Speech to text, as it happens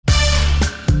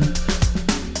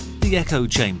The Echo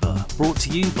Chamber, brought to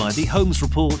you by the Holmes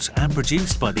Report and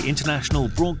produced by the international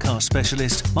broadcast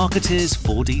specialist Marketeers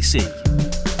 4DC.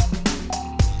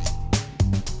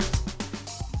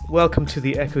 Welcome to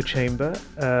the Echo Chamber.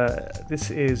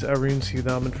 This is Arun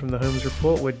Sudhaman from the Holmes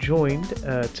Report. We're joined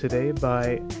today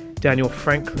by Daniel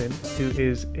Franklin, who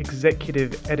is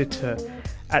executive editor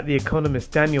at The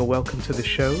Economist. Daniel, welcome to the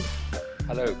show.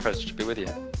 Hello, pleasure to be with you.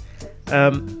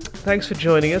 Thanks for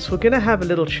joining us. We're going to have a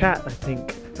little chat, I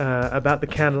think, about the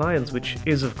Cannes Lions, which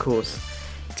is, of course,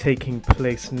 taking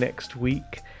place next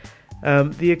week.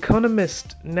 The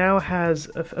Economist now has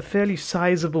a fairly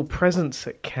sizable presence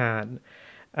at Cannes,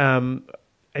 and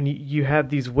you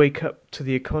had these Wake Up to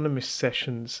the Economist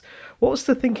sessions. What was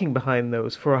the thinking behind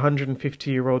those for a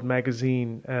 150-year-old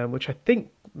magazine, which I think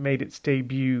made its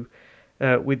debut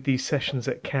with these sessions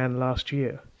at Cannes last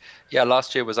year? Yeah,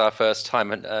 last year was our first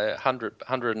time, and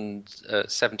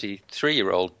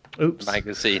 173-year-old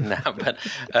magazine now.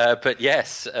 But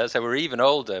yes, so we're even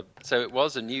older. So it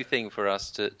was a new thing for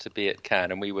us to be at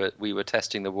Cannes, and we were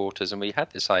testing the waters, and we had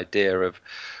this idea of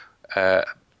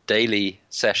daily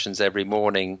sessions every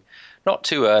morning, not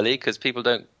too early because people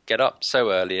don't get up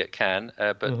so early at Cannes,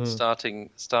 but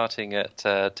starting at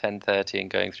 10:30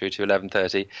 and going through to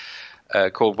 11:30,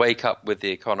 called Wake Up with the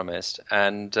Economist,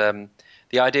 and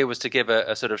the idea was to give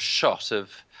a sort of shot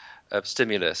of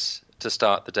stimulus to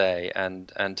start the day, and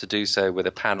to do so with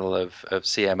a panel of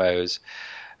CMOs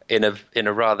in a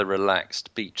rather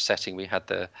relaxed beach setting. We had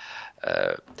the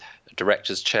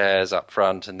directors' chairs up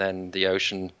front, and then the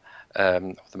ocean,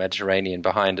 the Mediterranean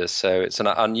behind us. So it's an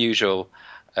unusual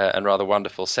and rather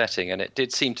wonderful setting, and it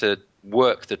did seem to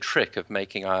work the trick of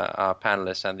making our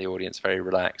panelists and the audience very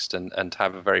relaxed and to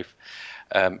have a very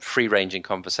free-ranging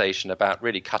conversation about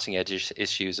really cutting-edge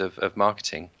issues of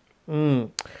marketing.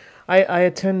 I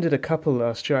attended a couple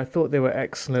last year. I thought they were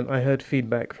excellent. I heard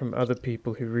feedback from other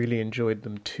people who really enjoyed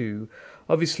them too.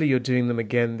 Obviously, you're doing them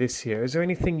again this year. Is there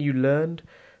anything you learned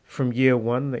from year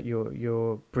one that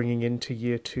you're bringing into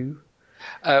year two?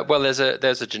 Well, there's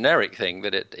a generic thing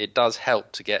that it does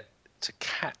help to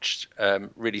catch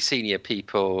really senior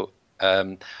people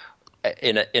in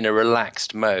a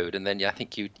relaxed mode, and then I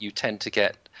think you tend to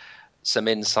get some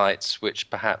insights which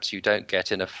perhaps you don't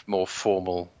get in a more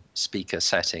formal speaker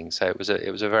setting. So it was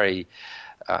a very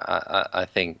I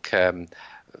think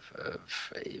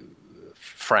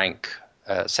frank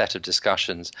set of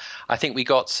discussions. I think we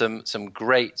got some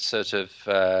great sort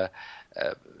of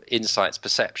insights,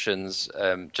 perceptions,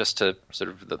 just to sort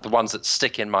of the ones that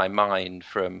stick in my mind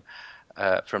from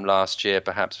last year.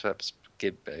 Perhaps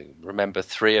remember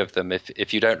three of them.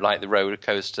 If you don't like the roller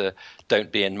coaster,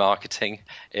 don't be in marketing.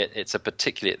 It's a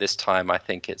particularly at this time, I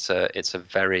think it's a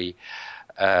very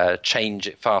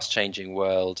fast changing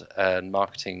world, and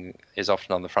marketing is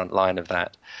often on the front line of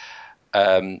that.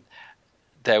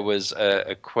 There was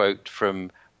a quote from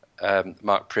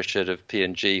Mark Pritchard of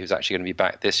P&G, who's actually going to be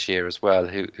back this year as well,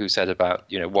 who said about,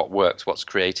 what works, what's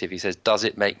creative. He says, "Does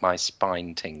it make my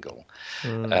spine tingle?"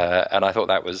 And I thought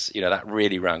that was, that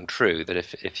really rang true. That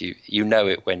if you know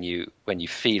it when you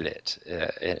feel it,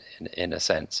 in a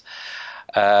sense.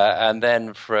 And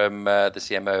then from the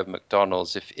CMO of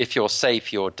McDonald's, if you're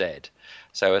safe, you're dead.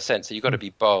 So a sense that you've got to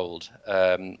be bold.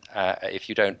 If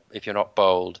you're not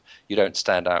bold, you don't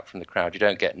stand out from the crowd. You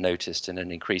don't get noticed in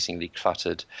an increasingly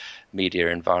cluttered media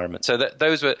environment. So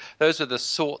those were the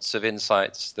sorts of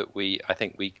insights that I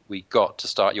think we got to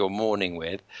start your morning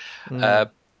with.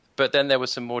 But then there were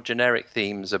some more generic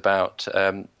themes about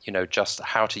just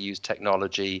how to use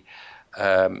technology,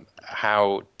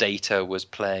 how data was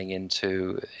playing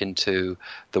into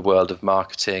the world of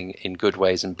marketing in good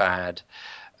ways and bad.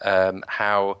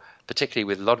 How, particularly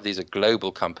with a lot of these are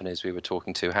global companies we were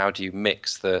talking to, how do you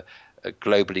mix the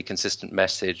globally consistent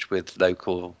message with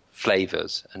local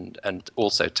flavors and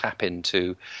also tap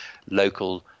into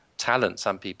local talent?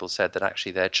 Some people said that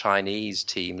actually their Chinese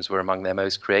teams were among their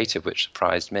most creative, which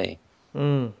surprised me.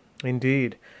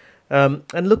 Indeed.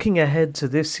 And looking ahead to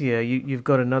this year, you've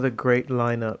got another great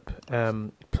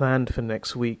lineup planned for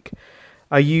next week.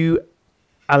 Are you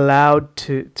allowed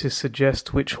to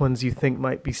suggest which ones you think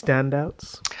might be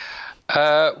standouts?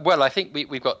 Well, I think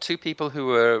we've got two people who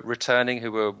were returning,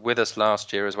 who were with us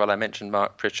last year as well. I mentioned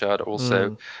Mark Pritchard,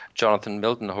 also Jonathan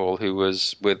Mildenhall, who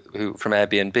from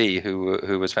Airbnb,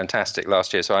 who was fantastic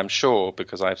last year. So I'm sure,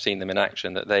 because I've seen them in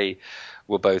action, that they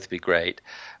will both be great.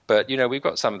 But we've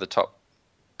got some of the top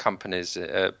companies,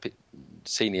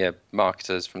 senior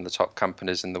marketers from the top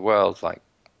companies in the world, like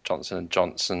Johnson &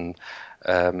 Johnson,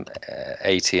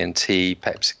 AT&T,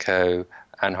 PepsiCo,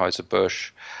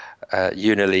 Anheuser-Busch,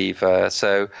 Unilever.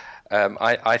 So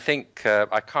I think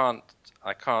I can't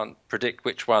I can't predict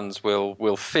which ones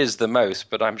will fizz the most,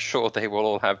 but I'm sure they will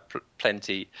all have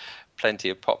plenty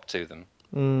of pop to them.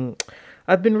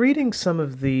 I've been reading some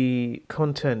of the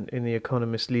content in The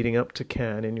Economist leading up to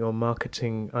Cannes in your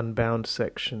Marketing Unbound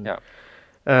section. Yeah.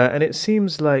 And it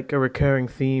seems like a recurring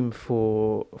theme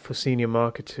for senior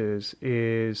marketers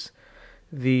is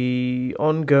the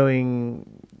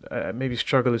ongoing, maybe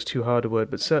struggle is too hard a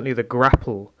word, but certainly the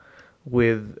grapple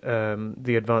with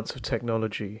the advance of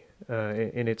technology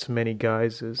in its many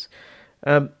guises.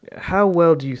 How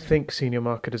well do you think senior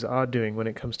marketers are doing when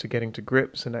it comes to getting to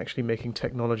grips and actually making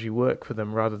technology work for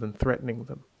them rather than threatening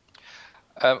them?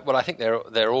 Well, I think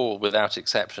they're all, without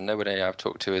exception, nobody I've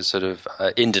talked to is sort of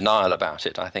in denial about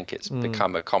it. I think it's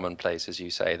become a commonplace, as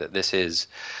you say, that this is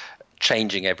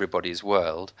changing everybody's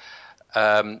world.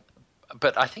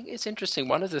 But I think it's interesting.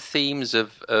 One of the themes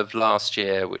of last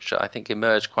year, which I think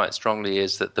emerged quite strongly,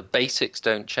 is that the basics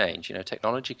don't change. You know,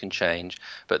 technology can change,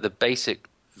 but the basic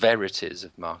verities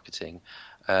of marketing,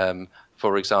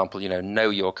 for example, you know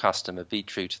your customer, be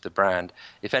true to the brand.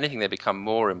 If anything, they become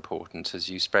more important as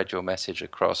you spread your message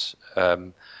across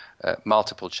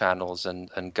multiple channels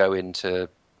and go into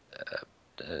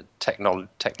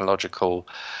technological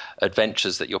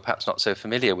adventures that you're perhaps not so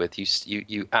familiar with.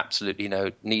 You absolutely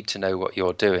need to know what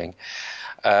you're doing.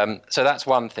 So that's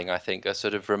one thing, I think, a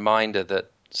sort of reminder that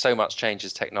so much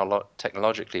changes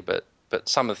technologically, but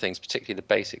some of the things, particularly the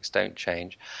basics, don't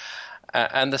change.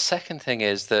 And the second thing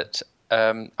is that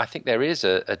I think there is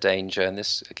a danger, and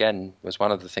this again was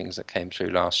one of the things that came through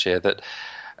last year, that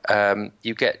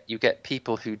you get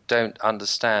people who don't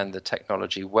understand the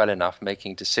technology well enough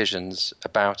making decisions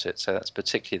about it. So that's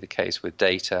particularly the case with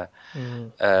data.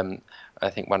 I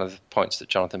think one of the points that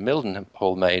Jonathan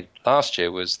Mildenhall made last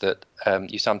year was that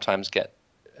you sometimes get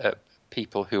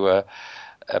people who are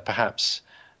perhaps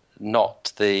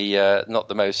not the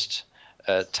most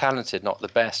talented, not the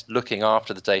best, looking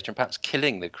after the data and perhaps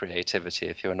killing the creativity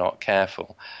if you're not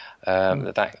careful.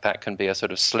 That can be a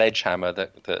sort of sledgehammer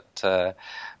that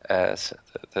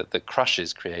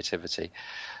crushes creativity.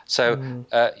 So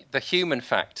the human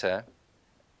factor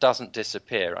doesn't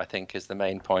disappear, I think, is the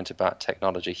main point about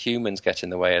technology. Humans get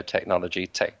in the way of technology,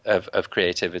 of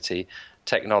creativity.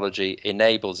 Technology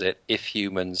enables it if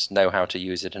humans know how to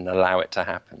use it and allow it to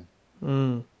happen.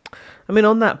 I mean,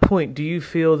 on that point, do you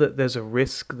feel that there's a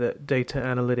risk that data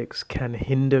analytics can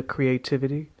hinder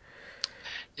creativity?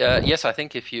 Yes, I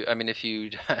think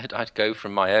I'd go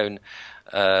from my own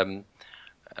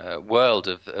world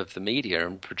of the media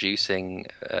and producing,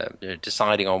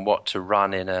 deciding on what to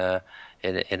run in a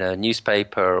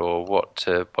newspaper or what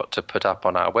to put up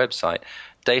on our website.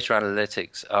 Data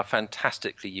analytics are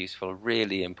fantastically useful,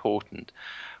 really important,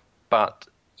 but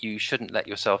you shouldn't let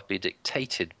yourself be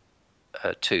dictated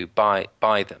to by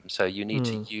them. So you need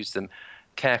to use them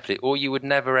carefully, or you would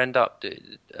never end up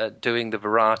doing the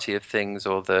variety of things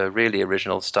or the really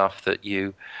original stuff that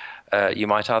you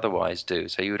might otherwise do.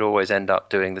 So you would always end up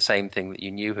doing the same thing that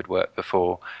you knew had worked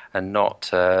before, and not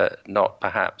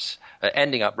perhaps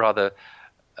ending up rather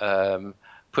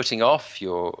putting off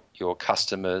your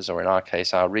customers, or in our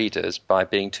case, our readers, by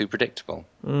being too predictable.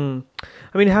 I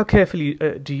mean, how carefully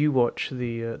do you watch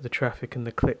the traffic and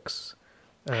the clicks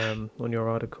on your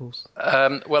articles?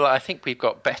 Well, I think we've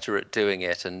got better at doing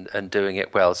it and doing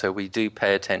it well. So we do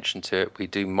pay attention to it. We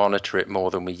do monitor it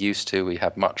more than we used to. We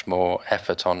have much more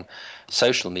effort on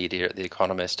social media at The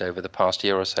Economist over the past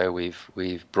year or so.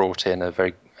 We've brought in a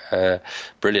very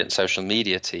brilliant social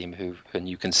media team and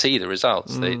you can see the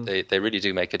results. They really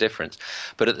do make a difference.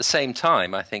 But at the same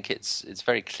time, I think it's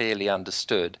very clearly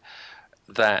understood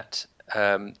that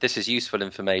this is useful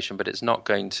information, but it's not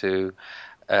going to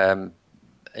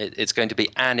it's going to be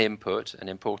an important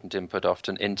input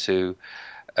often into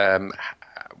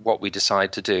what we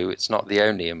decide to do. It's not the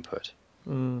only input.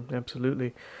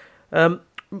 Absolutely.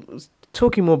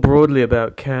 Talking more broadly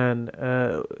about Cannes,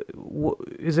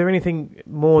 is there anything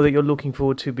more that you're looking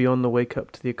forward to beyond the Wake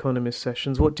Up to The Economist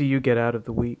sessions? What do you get out of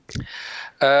the week?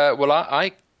 Well,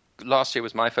 I last year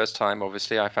was my first time,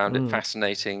 obviously. I found it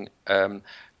fascinating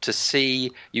to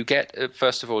see. You get,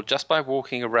 first of all, just by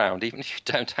walking around, even if you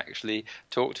don't actually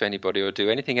talk to anybody or do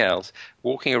anything else,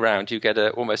 walking around, you get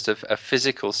almost a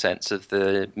physical sense of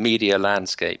the media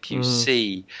landscape. You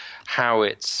see how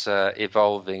it's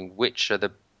evolving, which are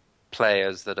the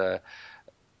players that are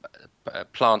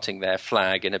planting their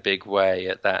flag in a big way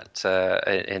at that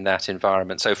in that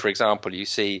environment. So, for example, you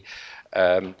see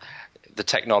the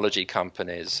technology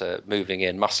companies moving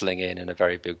in, muscling in a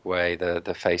very big way. The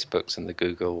Facebooks and the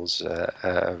Googles,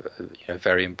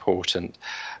 very important.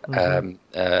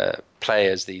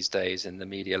 players these days in the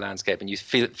media landscape, and you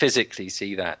physically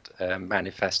see that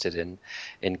manifested in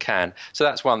Cannes. So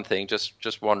that's one thing.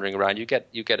 Just wandering around, you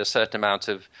get a certain amount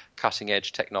of cutting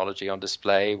edge technology on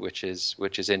display, which is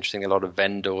interesting. A lot of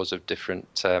vendors of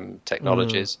different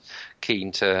technologies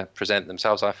keen to present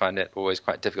themselves. I find it always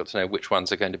quite difficult to know which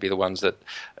ones are going to be the ones that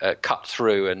cut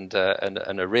through and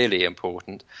are really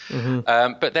important.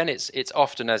 But then it's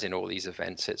often, as in all these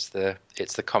events, it's the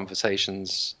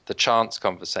conversations, the chance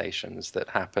conversations that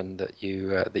happen that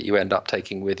you end up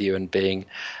taking with you, and being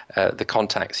the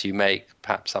contacts you make,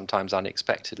 perhaps sometimes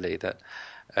unexpectedly, that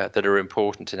are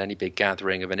important in any big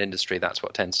gathering of an industry. That's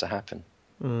what tends to happen.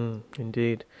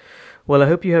 Indeed. Well, I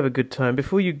hope you have a good time.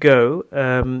 Before you go,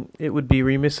 it would be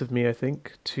remiss of me, I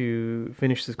think, to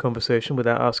finish this conversation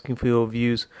without asking for your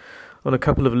views on a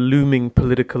couple of looming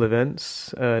political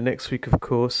events. Next week, of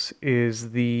course,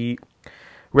 is the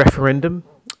referendum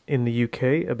in the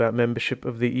UK about membership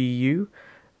of the EU.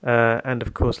 And,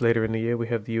 of course, later in the year, we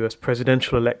have the US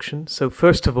presidential election. So,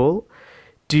 first of all,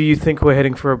 do you think we're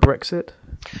heading for a Brexit?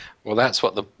 Well, that's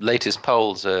what the latest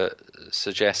polls are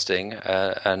suggesting,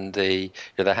 and there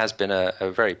has been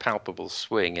a very palpable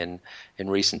swing in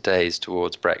recent days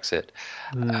towards Brexit,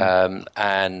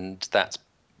 and that's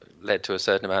led to a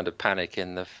certain amount of panic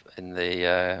in the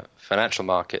financial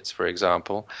markets, for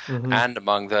example, and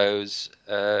among those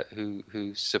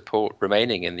who support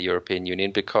remaining in the European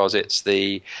Union, because it's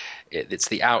the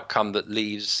outcome that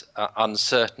leaves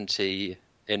uncertainty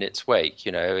in its wake.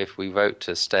 If we vote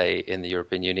to stay in the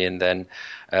European Union, then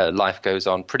life goes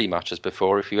on pretty much as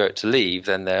before. If you vote to leave,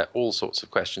 then there are all sorts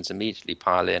of questions immediately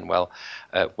pile in. Well,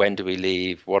 when do we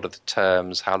leave? What are the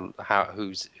terms?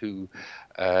 Who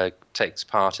takes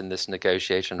part in this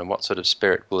negotiation, and what sort of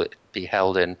spirit will it be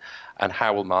held in, and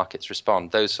how will markets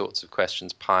respond? Those sorts of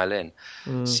questions pile in.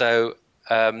 So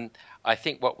I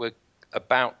think what we're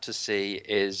about to see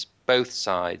is both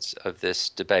sides of this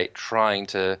debate trying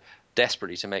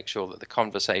desperately to make sure that the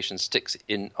conversation sticks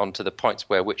onto the points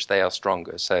which they are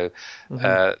stronger. So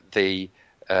the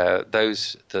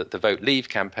Vote Leave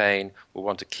campaign will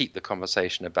want to keep the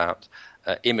conversation about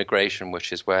immigration,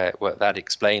 which is where that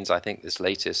explains, I think, this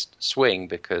latest swing,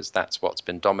 because that's what's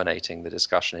been dominating the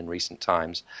discussion in recent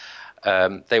times.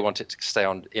 They want it to stay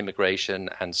on immigration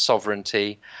and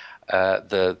sovereignty.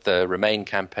 The Remain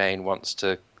campaign wants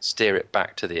to steer it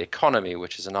back to the economy,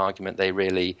 which is an argument they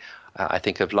really, I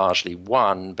think, have largely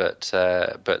won, but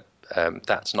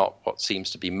that's not what seems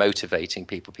to be motivating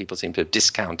people. People seem to have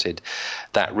discounted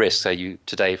that risk. So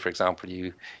today, for example,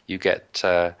 you get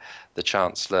the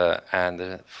Chancellor and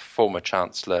the former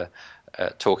Chancellor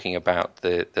talking about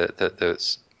the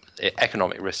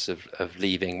economic risks of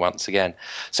leaving once again.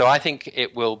 So I think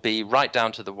it will be right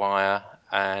down to the wire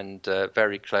and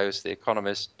very close. The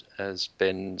Economist has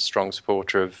been a strong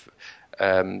supporter of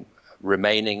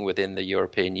remaining within the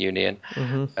European Union,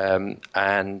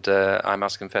 and I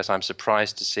must confess I'm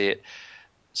surprised to see it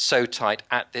so tight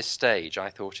at this stage. I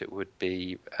thought it would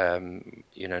be, not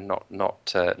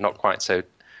quite so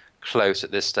close at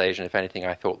this stage, and if anything,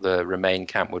 I thought the Remain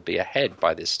camp would be ahead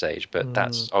by this stage. But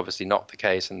that's obviously not the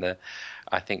case, and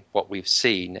I think what we've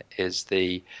seen is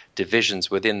the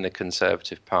divisions within the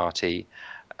Conservative Party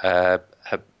have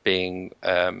being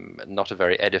not a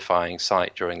very edifying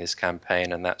sight during this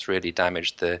campaign, and that's really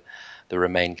damaged the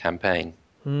Remain campaign.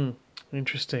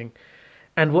 Interesting.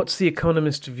 And what's the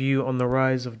Economist view on the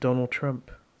rise of Donald Trump?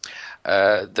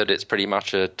 That it's pretty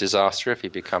much a disaster if he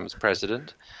becomes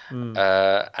president,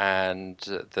 and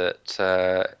that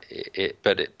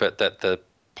that the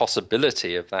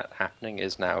possibility of that happening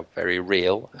is now very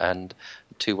real and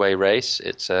two-way race.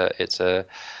 It's a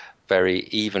very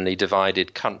evenly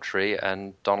divided country,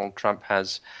 and Donald Trump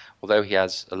although he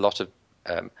has a lot of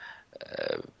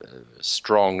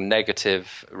strong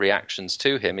negative reactions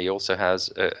to him, he also has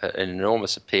an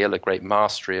enormous appeal, a great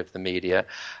mastery of the media,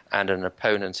 and an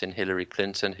opponent in Hillary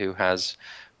Clinton who has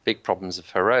big problems of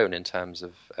her own in terms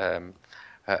of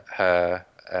her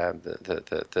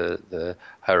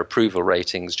approval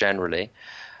ratings generally.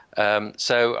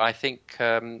 So I think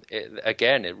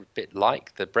again, a bit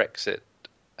like the Brexit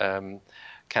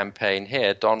campaign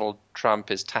here, Donald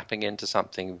Trump is tapping into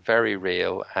something very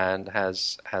real and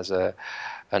has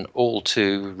an all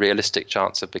too realistic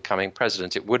chance of becoming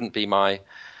president. It wouldn't be my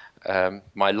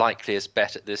likeliest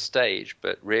bet at this stage,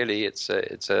 but really it's a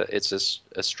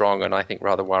strong and I think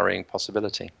rather worrying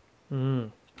possibility.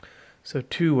 So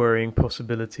two worrying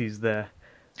possibilities there.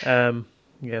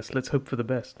 Yes, let's hope for the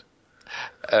best.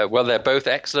 Well, they're both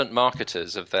excellent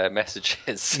marketers of their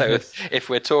messages. So Yes. if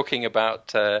we're talking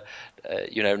about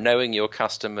knowing your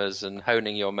customers and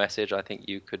honing your message, I think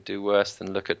you could do worse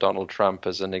than look at Donald Trump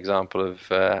as an example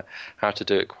of how to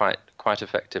do it quite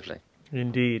effectively.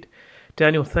 Indeed.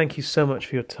 Daniel, thank you so much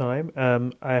for your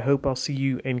time. I hope I'll see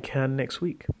you in Cannes next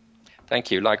week.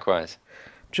 Thank you. Likewise.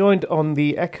 Joined on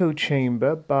the echo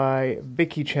chamber by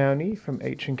Vicky Chowney from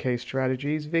H&K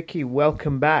Strategies. Vicky,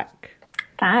 welcome back.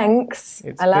 Thanks.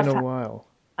 It's been a while.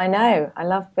 I know. I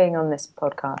love being on this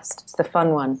podcast. It's the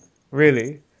fun one.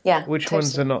 Really? Yeah. Which totally.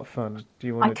 ones are not fun? Do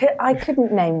you want I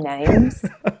couldn't name names.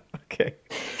 Okay.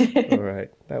 All right.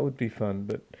 That would be fun,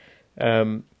 but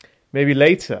maybe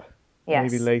later.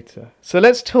 Yes. Maybe later. So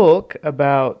let's talk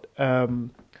about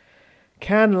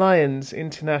Cannes Lions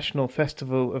International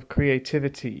Festival of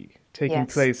Creativity taking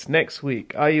place next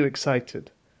week. Are you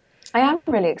excited? I am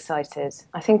really excited.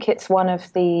 I think it's one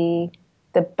of the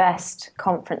best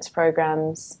conference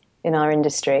programs in our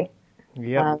industry.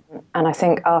 Yeah. And I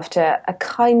think after a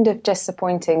kind of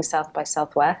disappointing South by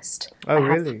Southwest,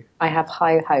 really? I have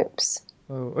high hopes.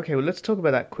 Oh, okay. Well, let's talk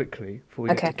about that quickly before we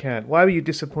get to Okay. Cannes. Why were you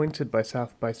disappointed by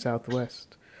South by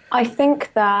Southwest? I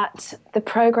think that the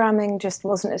programming just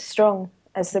wasn't as strong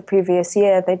as the previous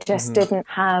year. They just didn't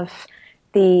have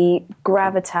the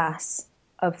gravitas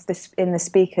of in the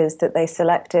speakers that they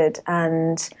selected,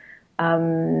 and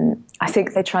I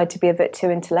think they tried to be a bit too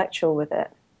intellectual with it.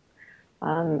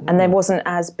 And there wasn't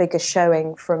as big a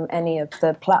showing from any of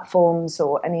the platforms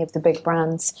or any of the big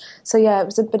brands. So yeah, it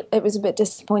was a bit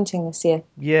disappointing this year.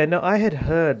 Yeah, no, I had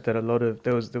heard that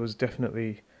there was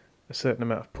definitely a certain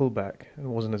amount of pullback. There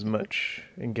wasn't as much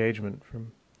engagement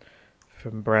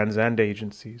from brands and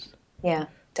agencies. Yeah,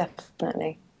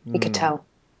 definitely. You could tell.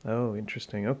 Oh,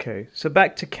 interesting. Okay, so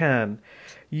back to Cannes.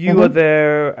 You are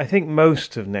there, I think,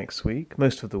 most of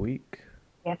the week.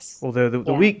 Yes. Although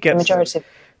the week gets... The majority.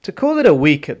 To call it a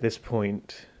week at this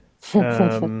point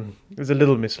is a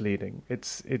little misleading.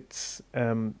 It's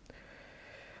well,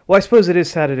 I suppose it is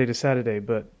Saturday to Saturday,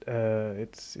 but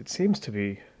it seems to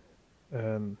be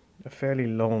a fairly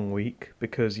long week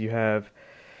because you have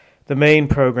the main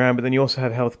program, but then you also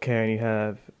have healthcare and you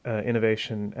have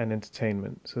innovation and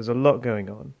entertainment. So there's a lot going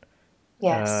on.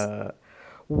 Yes.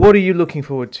 What are you looking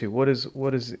forward to? What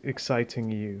is exciting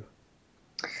you?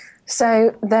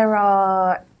 So there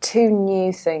are two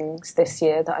new things this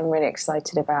year that I'm really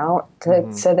excited about.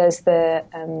 So there's the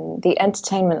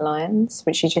Entertainment Lions,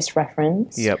 which you just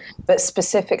referenced, Yep. but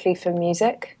specifically for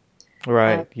music.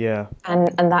 Right. Yeah. And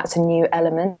that's a new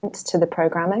element to the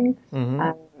programming.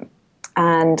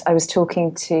 And I was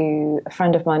talking to a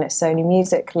friend of mine at Sony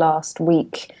Music last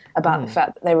week about the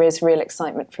fact that there is real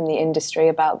excitement from the industry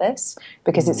about this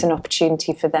because it's an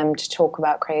opportunity for them to talk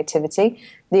about creativity.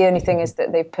 The only thing is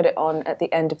that they've put it on at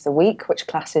the end of the week, which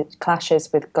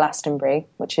clashes with Glastonbury,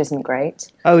 which isn't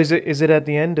great. Oh, is it at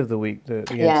the end of the week, the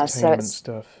entertainment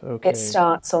stuff? Okay. It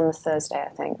starts on the Thursday,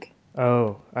 I think.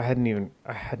 Oh, I had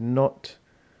not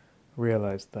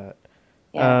realized that.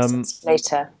 Yeah, so it's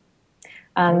later.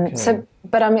 Okay.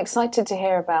 But I'm excited to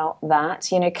hear about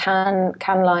that. You know, Cannes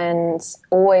Lions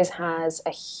always has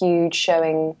a huge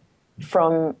showing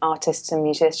from artists and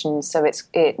musicians, so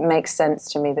it makes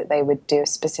sense to me that they would do a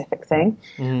specific thing.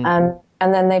 And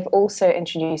then they've also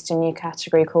introduced a new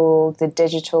category called the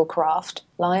Digital Craft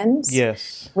Lions.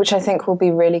 Yes. Which I think will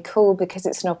be really cool because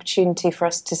it's an opportunity for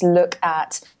us to look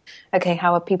at, okay,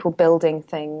 how are people building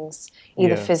things,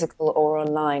 either physical or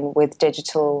online, with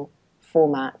digital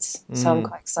formats. So I'm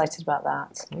quite excited about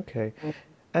that. Okay.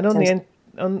 And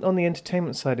on the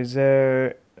entertainment side, is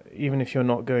there, even if you're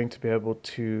not going to be able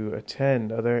to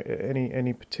attend, are there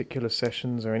any particular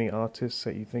sessions or any artists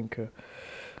that you think are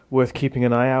worth keeping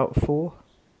an eye out for?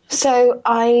 So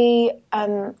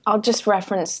I'll just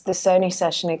reference the Sony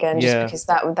session again, just because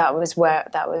that was where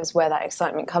that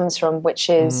excitement comes from, which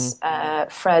is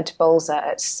Fred Bolzer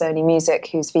at Sony Music,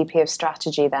 who's VP of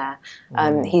Strategy there.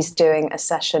 He's doing a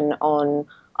session on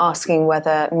asking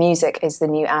whether music is the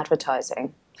new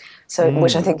advertising,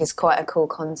 which I think is quite a cool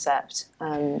concept.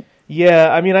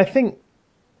 Yeah, I mean, I think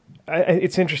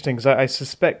it's interesting because I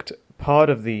suspect part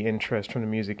of the interest from the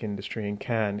music industry in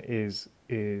Cannes is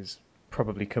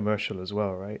probably commercial as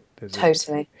well, right?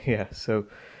 Totally. So,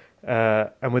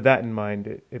 and with that in mind,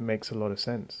 it makes a lot of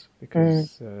sense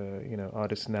because,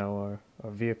 artists now are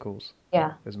vehicles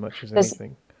as much as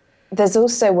anything. There's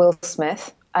also Will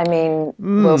Smith.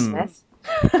 Will Smith.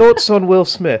 Thoughts on Will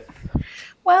Smith?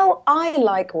 Well, I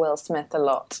like Will Smith a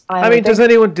lot. I mean, does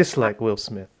anyone dislike Will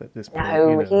Smith at this point?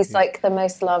 No, he's like the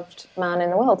most loved man in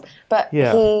the world. But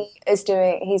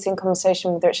he's in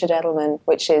conversation with Richard Edelman,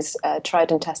 which is a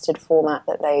tried and tested format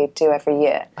that they do every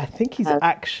year. I think he's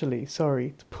actually,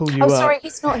 sorry to pull you up. Oh, sorry,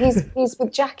 he's not. He's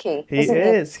with Jackie. He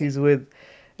is. He's with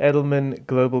Edelman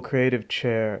Global Creative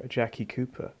Chair Jackie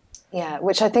Cooper. Yeah,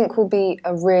 which I think will be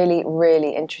a really,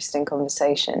 really interesting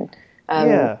conversation.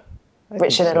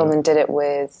 Richard Edelman did it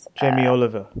with Jamie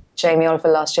Oliver. Jamie Oliver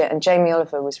last year, and Jamie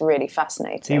Oliver was really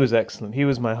fascinating. He was excellent. He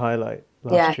was my highlight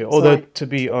last year. Although, to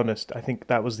be honest, I think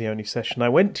that was the only session I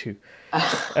went to.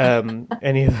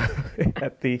 Any of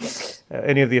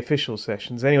the official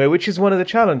sessions, anyway. Which is one of the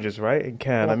challenges, right, in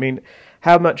Cannes. Yeah. I mean,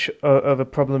 how much of a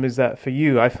problem is that for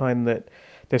you? I find that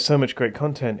there's so much great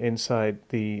content inside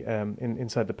the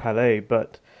inside the Palais,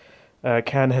 but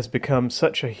Cannes has become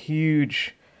such a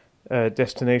huge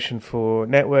destination for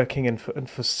networking and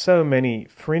for so many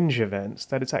fringe events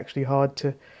that it's actually hard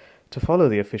to follow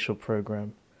the official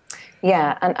program.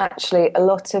 Yeah, and actually a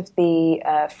lot of the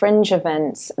fringe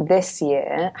events this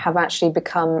year have actually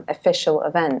become official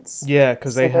events. Yeah,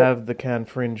 because they have the Cannes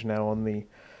Fringe now on the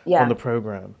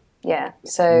program. Yeah,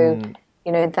 so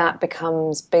that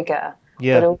becomes bigger.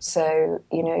 Yeah. But also,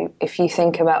 if you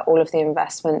think about all of the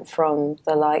investment from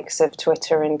the likes of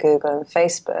Twitter and Google and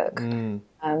Facebook,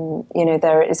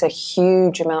 there is a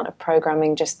huge amount of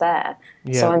programming just there.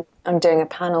 Yeah. So I'm doing a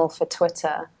panel for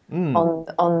Twitter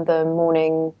on the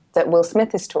morning that Will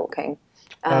Smith is talking.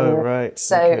 Right.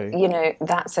 So okay.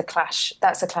 That's a clash.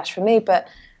 That's a clash for me. But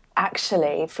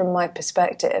actually, from my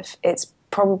perspective, it's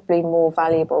probably more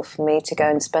valuable for me to go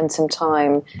and spend some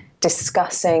time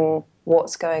discussing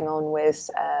what's going on with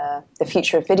the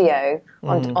future of video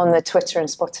on the Twitter and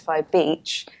Spotify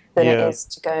beach than it is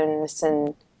to go and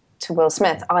listen to Will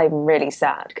Smith. I'm really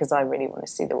sad because I really want to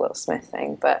see the Will Smith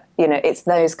thing. But, it's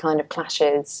those kind of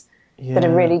clashes that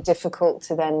are really difficult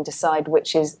to then decide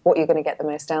which is what you're going to get the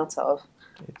most out of.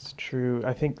 It's true.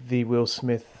 I think the Will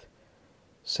Smith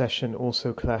session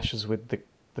also clashes with the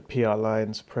PR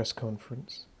Lions press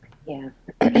conference. Yeah.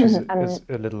 Which is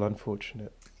a little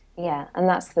unfortunate. Yeah, and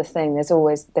that's the thing. There's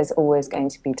always going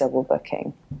to be double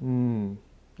booking.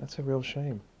 That's a real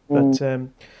shame. But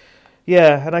and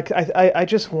I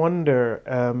just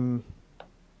wonder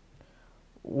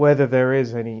whether there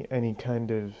is any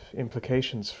kind of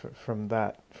implications from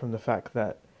the fact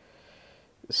that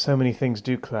so many things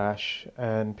do clash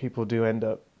and people do end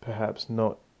up perhaps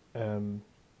not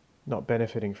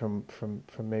benefiting from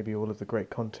maybe all of the great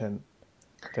content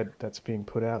that's being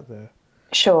put out there.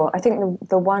 Sure. I think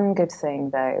the one good thing,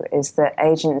 though, is that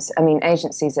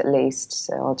agencies at least,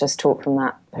 so I'll just talk from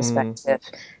that perspective,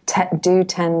 do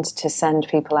tend to send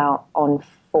people out on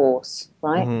force,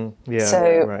 right? Mm-hmm. Yeah,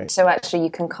 right. So actually you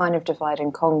can kind of divide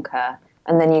and conquer,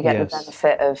 and then you get the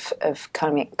benefit of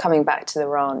coming back to the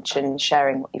ranch and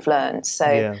sharing what you've learned.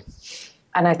 So,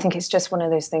 and I think it's just one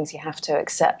of those things you have to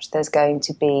accept. There's going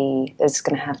to be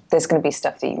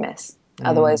stuff that you miss.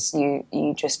 Otherwise,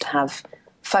 you just have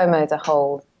FOMO the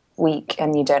whole week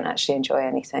and you don't actually enjoy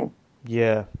anything.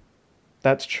 Yeah,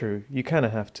 that's true. You kind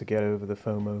of have to get over the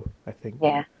FOMO, I think.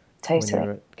 Yeah, totally. When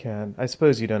you're at Cannes. I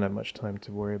suppose you don't have much time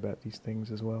to worry about these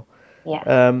things as well.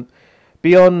 Yeah.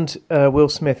 Beyond Will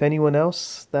Smith, anyone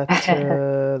else that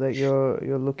that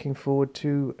you're looking forward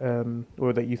to,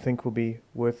 or that you think will be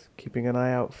worth keeping an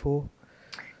eye out for?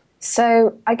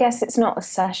 So I guess it's not a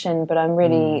session, but I'm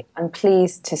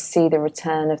pleased to see the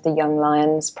return of the Young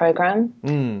Lions program.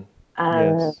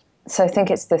 So I think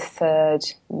it's the third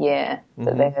year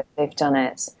that they've done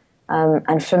it.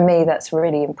 And for me, that's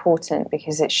really important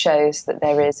because it shows that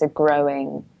there is a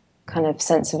growing kind of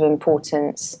sense of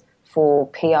importance for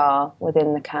PR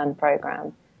within the Cannes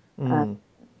program. And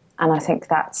I think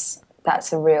that's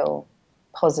a real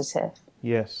positive.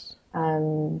 Yes.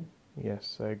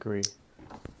 Yes, I agree.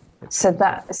 So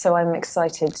I'm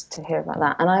excited to hear about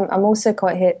that, and I'm also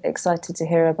quite excited to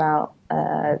hear about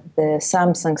the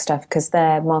Samsung stuff because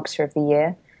they're Marketer of the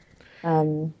Year.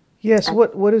 Yes,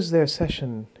 what is their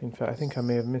session? In fact, I think I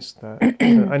may have missed that.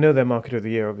 I know they're Marketer of the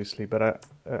Year, obviously, but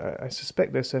I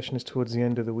suspect their session is towards the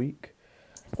end of the week.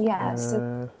 Yeah,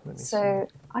 so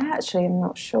I actually am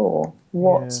not sure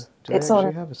what it's on.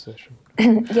 Do they have a session?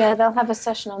 Yeah, they'll have a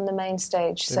session on the main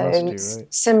stage. Right?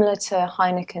 Similar to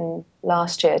Heineken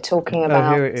last year, talking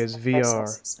about. Oh, here it is, VR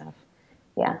stuff.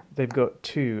 Yeah, they've got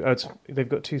two. They've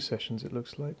got two sessions. It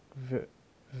looks like,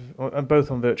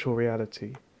 both on virtual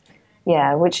reality.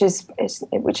 Yeah, which is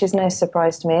no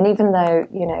surprise to me. And even though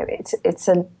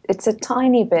it's a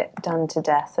tiny bit done to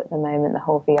death at the moment, the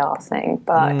whole VR thing,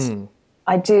 but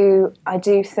I do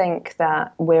think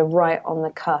that we're right on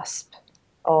the cusp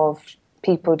of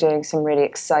people doing some really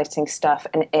exciting stuff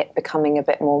and it becoming a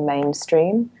bit more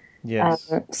mainstream.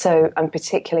 Yes. So I'm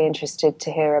particularly interested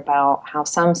to hear about how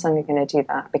Samsung are going to do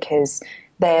that, because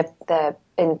they're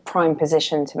in prime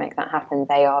position to make that happen.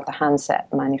 They are the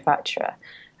handset manufacturer.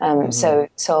 So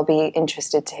I'll be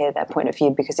interested to hear their point of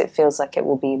view, because it feels like it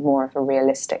will be more of a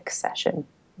realistic session.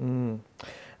 And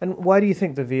why do you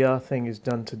think the VR thing is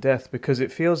done to death? Because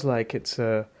it feels like it's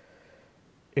a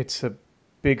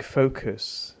big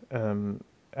focus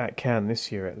at Cannes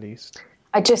this year, at least.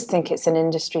 I just think it's an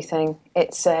industry thing.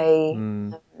 It's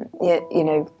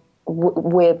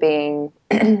we're being,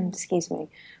 excuse me,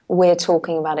 we're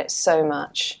talking about it so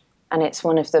much, and it's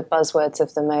one of the buzzwords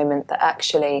of the moment that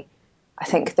actually I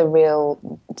think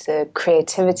the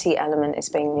creativity element is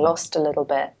being lost a little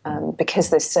bit because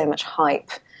there's so much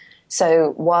hype.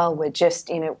 So while we're just,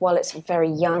 while it's a very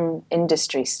young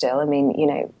industry still, I mean,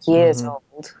 years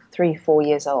old, 3-4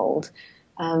 years old,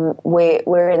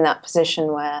 we're in that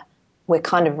position where we're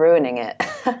kind of ruining it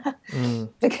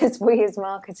because we as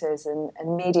marketers and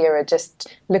media are just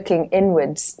looking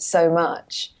inwards so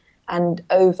much and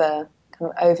overselling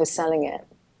it.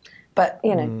 But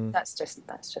that's just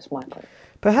my point.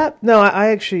 Perhaps no, I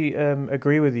actually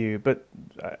agree with you, but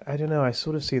I don't know. I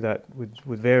sort of see that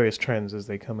with various trends as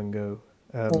they come and go.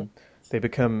 They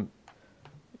become,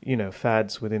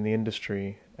 fads within the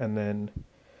industry, and then,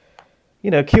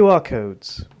 QR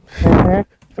codes,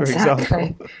 for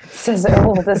example, says it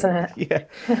all, doesn't it? Yeah,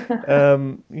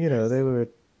 they were.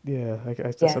 Yeah,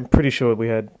 I'm pretty sure we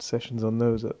had sessions on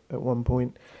those at one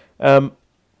point.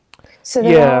 So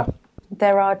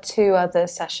there are 2 other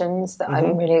sessions that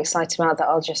I'm really excited about that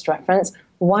I'll just reference.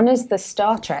 One is the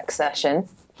Star Trek session.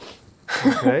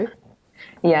 Okay.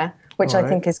 Which I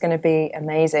think is going to be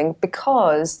amazing,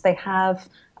 because they have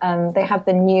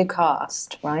the new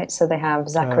cast, right? So they have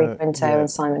Zachary Quinto and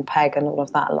Simon Pegg and all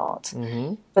of that lot.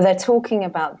 But they're talking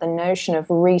about the notion of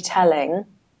retelling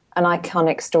an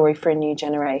iconic story for a new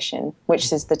generation,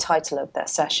 which is the title of their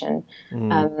session.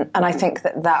 And I think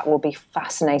that will be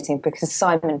fascinating, because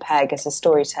Simon Pegg as a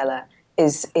storyteller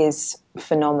is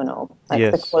phenomenal.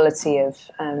 The quality of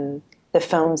the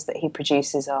films that he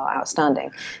produces are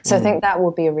outstanding. So I think that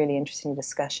will be a really interesting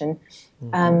discussion.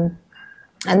 And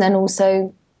then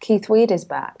also Keith Weed is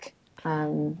back.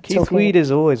 Keith Weed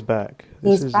is always back.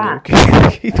 He's back.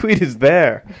 Keith Weed is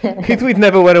there. Keith Weed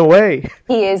never went away.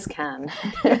 He is Cannes.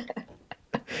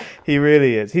 He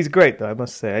really is. He's great, though, I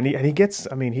must say. And he gets,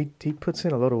 he puts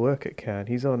in a lot of work at Cannes.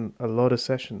 He's on a lot of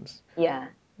sessions. Yeah.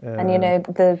 And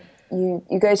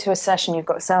you go to a session, you've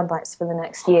got sound bites for the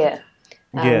next year.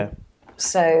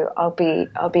 So I'll be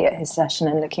at his session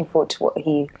and looking forward to what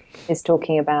he is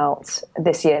talking about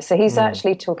this year. So he's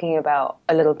actually talking about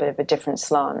a little bit of a different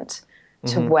slant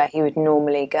to where he would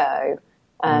normally go.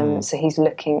 So he's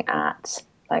looking at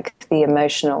the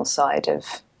emotional side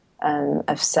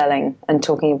of selling and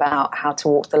talking about how to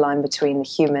walk the line between the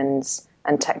humans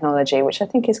and technology, which I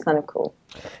think is kind of cool.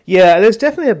 Yeah, there's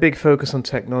definitely a big focus on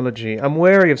technology. I'm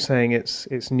wary of saying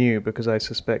it's new, because I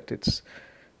suspect it's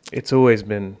always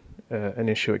been an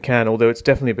issue at Cannes, although it's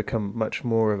definitely become much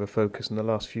more of a focus in the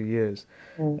last few years.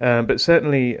 But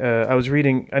certainly, I was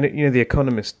reading, and The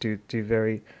Economist do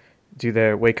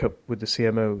their Wake Up with the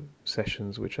CMO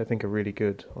sessions, which I think are really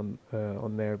good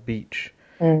on their beach.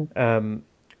 And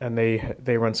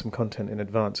they run some content in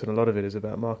advance, and a lot of it is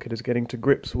about marketers getting to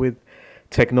grips with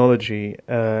technology,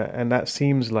 and that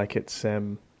seems like it's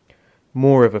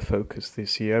more of a focus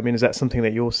this year. Is that something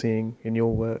that you're seeing in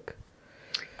your work?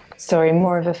 Sorry,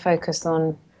 more of a focus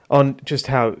on just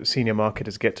how senior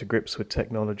marketers get to grips with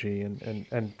technology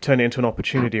and turn it into an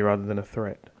opportunity rather than a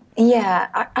threat. Yeah,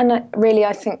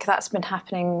 I think that's been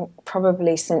happening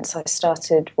probably since I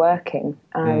started working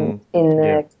in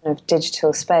the kind of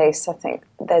digital space. I think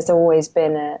there's always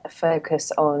been a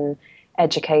focus on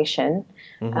education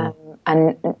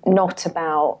and not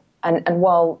about, and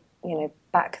while,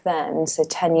 back then, so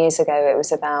 10 years ago, it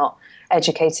was about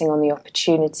educating on the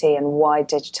opportunity and why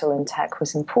digital and tech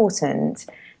was important.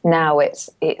 Now it's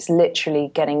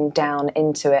literally getting down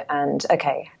into it and,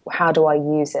 okay, how do I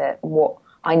use it? What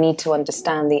I need to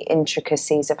understand the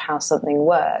intricacies of how something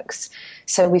works.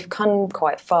 So we've come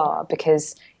quite far,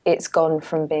 because it's gone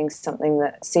from being something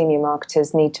that senior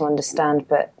marketers need to understand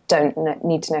but don't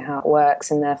need to know how it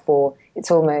works, and therefore it's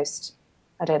almost,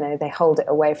 I don't know, they hold it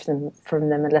away from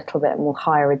them a little bit and will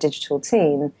hire a digital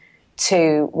team,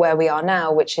 to where we are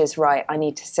now, which is, right, I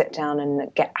need to sit down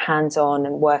and get hands-on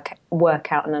and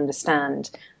work out and understand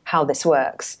how this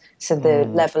works. So the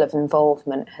level of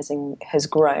involvement has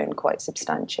grown quite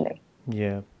substantially.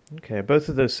 Yeah. Okay, both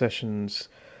of those sessions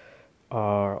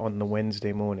are on the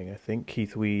Wednesday morning, I think.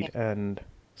 Keith Weed and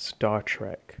Star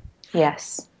Trek.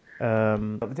 Yes.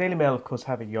 The Daily Mail, of course,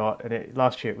 have a yacht, and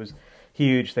last year it was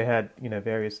huge. They had,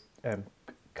 various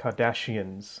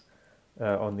Kardashians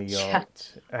on the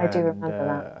yacht. I do remember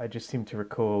that. I just seem to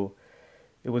recall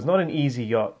it was not an easy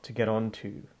yacht to get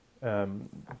onto,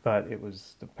 but it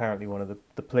was apparently one of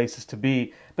the places to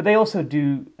be. But they also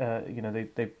do,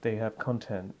 they have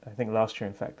content. I think last year,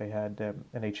 in fact, they had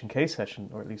an H&K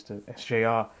session, or at least a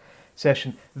SJR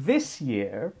session. This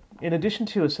year, in addition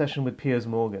to a session with Piers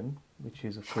Morgan, which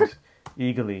is, of course,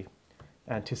 eagerly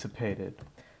anticipated,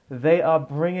 they are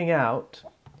bringing out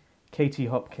Katie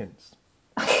Hopkins.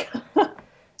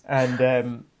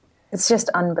 And it's just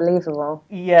unbelievable.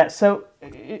 Yeah, so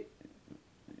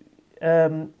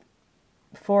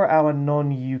for our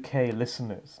non-UK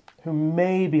listeners who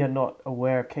maybe are not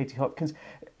aware of Katie Hopkins,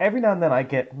 every now and then I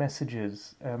get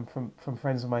messages from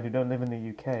friends of mine who don't live in the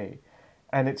UK,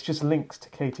 and it's just links to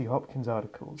Katie Hopkins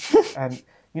articles. And,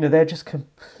 they're just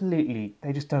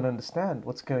they just don't understand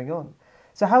what's going on.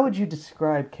 So how would you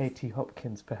describe Katie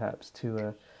Hopkins, perhaps,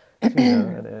 to an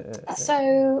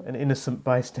innocent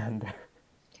bystander?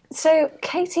 So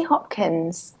Katie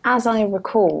Hopkins, as I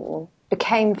recall,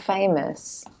 became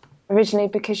famous originally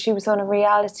because she was on a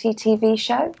reality TV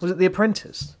show. Was it The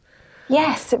Apprentice?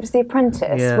 Yes, it was The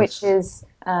Apprentice, yes. Which is,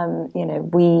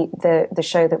 the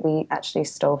show that we actually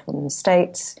stole from the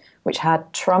States, which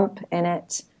had Trump in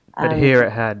it. But here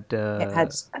it had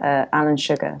Alan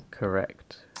Sugar.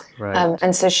 Correct. Right.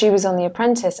 And so she was on The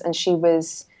Apprentice, and she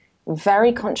was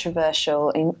very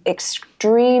controversial,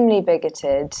 extremely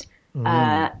bigoted,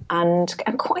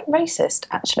 and quite racist,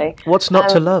 actually. What's not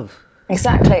to love?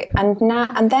 Exactly.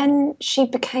 And then she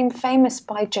became famous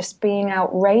by just being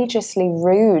outrageously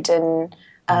rude and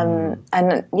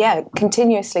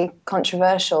continuously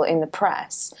controversial in the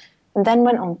press. And then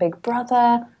went on Big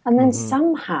Brother, and then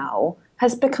somehow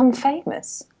has become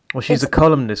famous. Well, she's a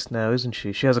columnist now, isn't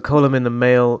she? She has a column in the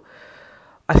Mail.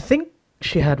 I think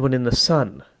she had one in the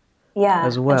Sun. Yeah,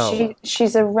 as well. And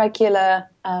she's a regular,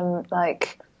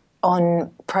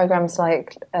 on programs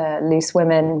like Loose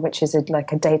Women, which is a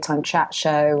daytime chat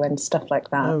show and stuff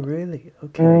like that. Oh, really?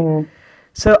 Okay.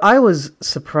 So I was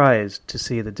surprised to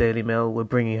see the Daily Mail were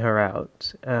bringing her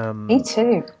out. Me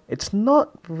too. It's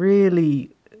not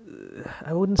really.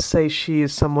 I wouldn't say she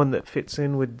is someone that fits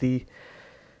in with the,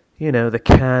 the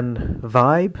Cannes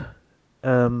vibe.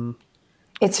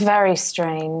 It's very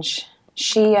strange.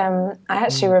 She, I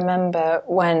actually remember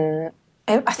when,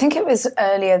 I think it was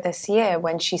earlier this year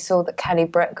when she saw that Kelly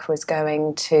Brook was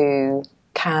going to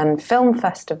Cannes Film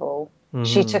Festival.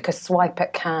 She took a swipe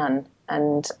at Cannes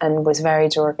and was very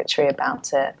derogatory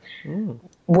about it,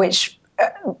 which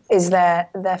is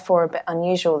therefore a bit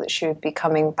unusual that she would be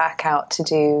coming back out to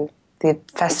do the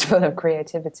Festival of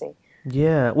Creativity.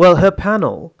 Yeah, well, her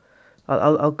panel,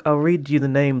 I'll read you the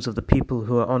names of the people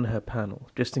who are on her panel,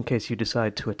 just in case you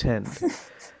decide to attend.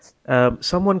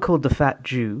 Someone called the Fat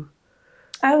Jew.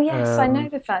 Oh yes, I know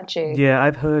the Fat Jew. Yeah,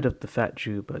 I've heard of the Fat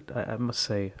Jew, but I must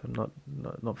say I'm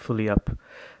not fully up.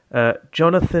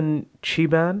 Jonathan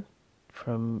Cheban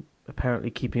from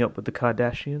apparently Keeping Up with the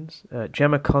Kardashians.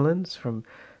 Gemma Collins from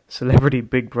Celebrity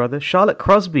Big Brother. Charlotte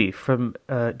Crosby from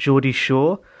Geordie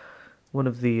Shore, one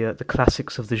of the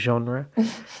classics of the genre.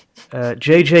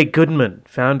 J.J. Goodman,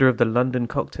 founder of the London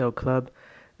Cocktail Club.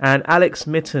 And Alex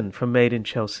Mitten from Made in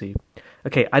Chelsea.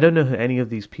 Okay, I don't know who any of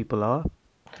these people are.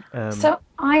 So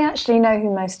I actually know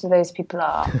who most of those people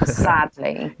are,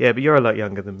 sadly. Yeah, but you're a lot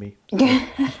younger than me.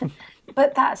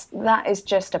 But that is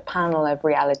just a panel of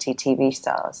reality TV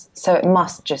stars. So it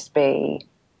must just be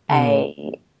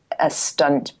a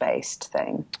stunt-based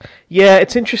thing. Yeah,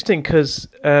 it's interesting because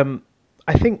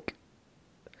I think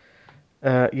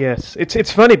yes,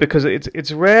 it's funny because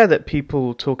it's rare that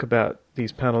people talk about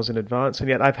these panels in advance, and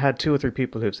yet I've had 2 or 3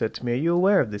 people who've said to me, "Are you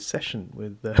aware of this session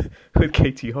with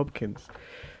Katie Hopkins?"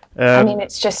 I mean,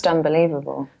 it's just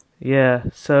unbelievable. Yeah,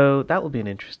 so that will be an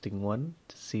interesting one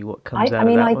to see what comes out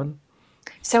of that one.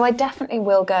 So I definitely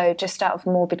will go just out of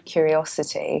morbid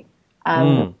curiosity.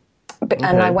 Okay.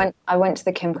 And I went to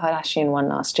the Kim Kardashian one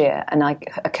last year, and I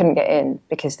couldn't get in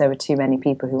because there were too many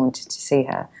people who wanted to see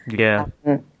her. Yeah.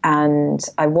 And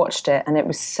I watched it, and it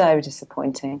was so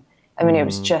disappointing. I mean, it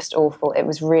was just awful. It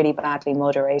was really badly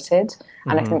moderated,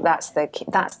 and I think that's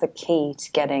the key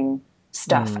to getting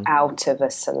stuff out of a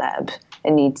celeb.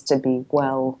 It needs to be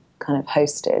well kind of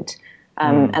hosted,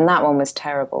 and that one was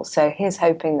terrible. So here's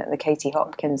hoping that the Katie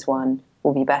Hopkins one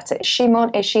will be better. Is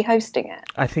she hosting it?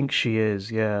 I think she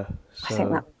is. Yeah. So, I think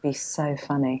that would be so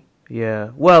funny. Yeah.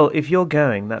 Well, if you're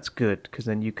going, that's good because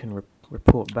then you can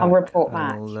report back. I'll report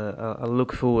back. I'll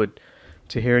look forward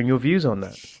to hearing your views on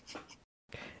that.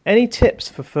 Any tips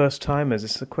for first timers?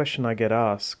 This is a question I get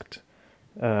asked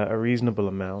a reasonable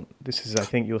amount. This is, I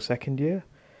think, your second year.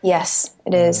 Yes,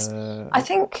 it is. I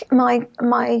think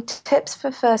my tips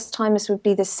for first timers would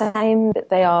be the same that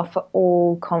they are for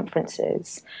all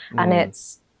conferences, and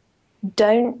it's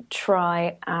don't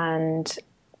try and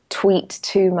tweet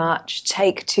too much,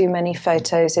 take too many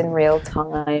photos in real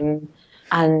time,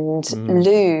 and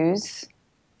lose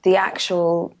the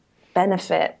actual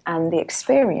benefit and the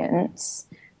experience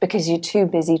because you're too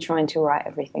busy trying to write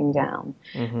everything down.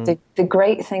 The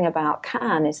great thing about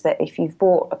Cannes is that if you've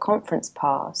bought a conference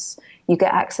pass, you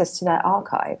get access to their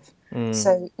archive.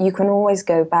 So you can always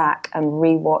go back and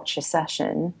re-watch a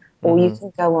session, or you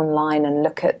can go online and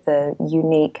look at the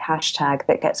unique hashtag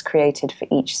that gets created for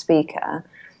each speaker.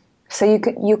 So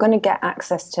you're going to get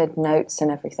access to notes and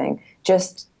everything.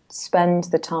 Just spend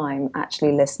the time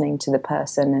actually listening to the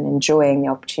person and enjoying the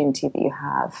opportunity that you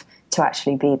have to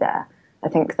actually be there. I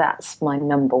think that's my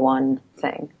number one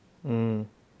thing.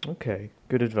 Okay,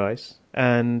 good advice.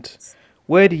 And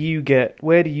where do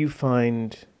you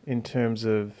find in terms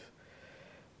of,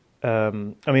 I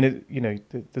mean,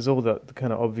 there's all the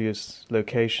kind of obvious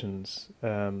locations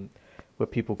where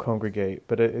people congregate,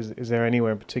 but is there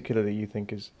anywhere in particular that you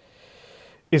think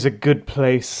is a good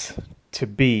place to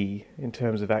be in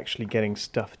terms of actually getting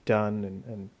stuff done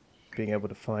and being able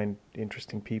to find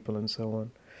interesting people and so on?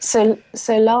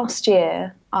 So last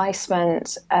year I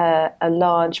spent a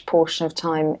large portion of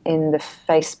time in the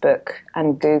Facebook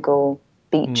and Google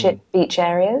beach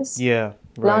areas. Yeah, right.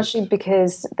 Largely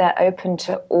because they're open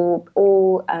to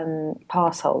all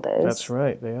pass holders. That's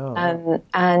right, they are.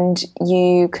 And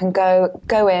you can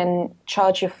go in,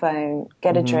 charge your phone,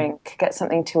 get a drink, get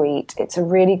something to eat. It's a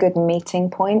really good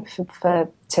meeting point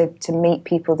to meet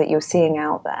people that you're seeing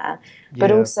out there. But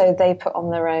also they put on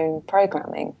their own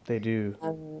programming. They do.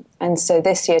 And so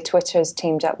this year Twitter has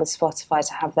teamed up with Spotify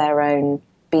to have their own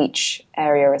beach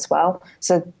area as well.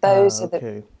 So those are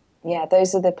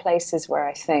the places where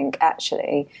I think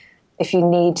actually if you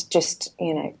need just,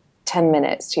 10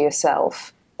 minutes to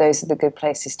yourself, those are the good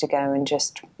places to go and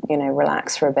just,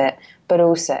 relax for a bit, but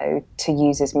also to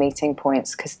use as meeting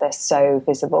points because they're so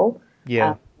visible.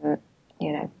 Yeah.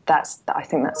 I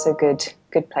think that's a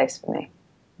good place for me.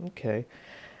 Okay.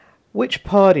 Which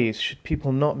parties should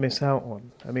people not miss out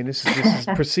on? I mean, this is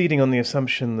proceeding on the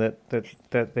assumption that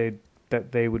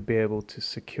they would be able to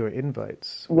secure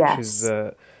invites, which is,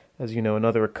 as you know,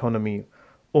 another economy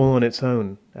all on its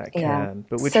own at Cannes.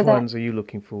 But which ones are you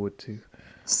looking forward to?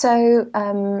 So,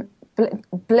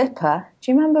 Blipper.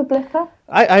 Do you remember Blipper?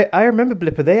 I remember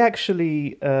Blipper. They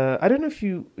actually, I don't know if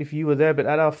you were there, but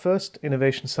at our first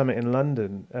Innovation Summit in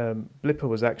London, Blipper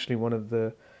was actually one of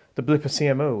the Blipper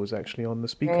CMO was actually on the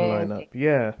speaker lineup.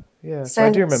 Yeah. So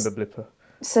I do remember Blipper.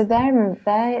 So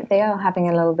they are having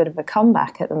a little bit of a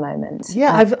comeback at the moment.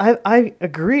 Yeah, I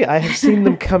agree. I have seen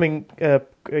them coming,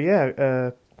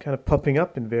 kind of popping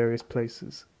up in various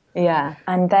places. Yeah,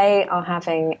 and they are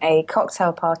having a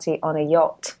cocktail party on a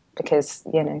yacht because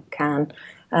Cannes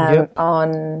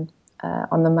on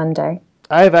the Monday.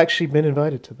 I have actually been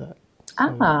invited to that.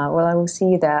 So. Well, I will see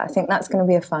you there. I think that's going to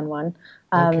be a fun one.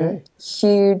 Okay.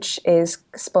 Huge is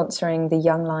sponsoring the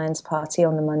Young Lions party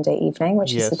on the Monday evening,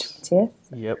 which is the 20th.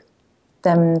 Yep.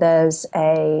 Then there's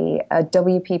a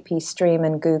WPP Stream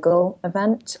and Google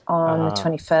event on the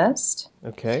 21st.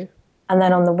 Okay. And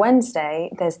then on the Wednesday,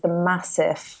 there's the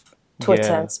massive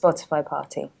Twitter and Spotify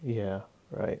party. Yeah,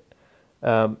 right.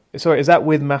 Sorry, is that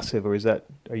with massive, or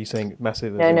are you saying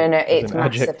massive? No. It's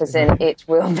massive, as in it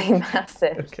will be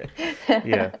massive. Okay.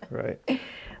 Yeah, right.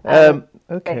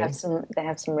 Okay. They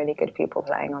have some really good people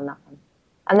playing on that one,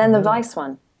 and then the Vice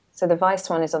one. So the Vice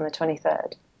one is on the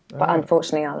 23rd, but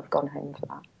unfortunately, I'll have gone home for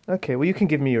that. Okay, well, you can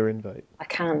give me your invite. I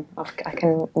can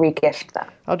re-gift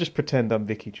that. I'll just pretend I'm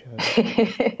Vicky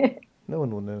Chan. No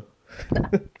one will know.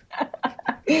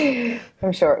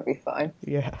 I'm sure it'll be fine.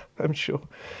 Yeah, I'm sure.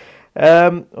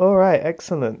 All right,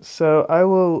 excellent. So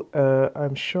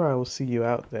I'm sure I will see you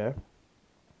out there.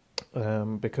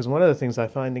 Because one of the things I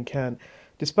find in Cannes,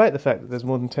 despite the fact that there's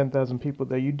more than 10,000 people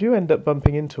there, you do end up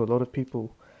bumping into a lot of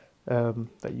people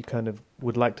that you kind of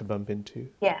would like to bump into.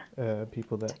 Yeah.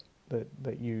 People that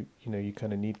you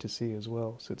kind of need to see as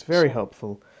well. So it's very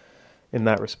helpful in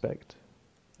that respect.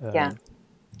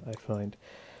 I find.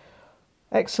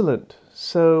 Excellent.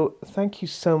 So thank you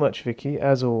so much, Vicky,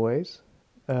 as always.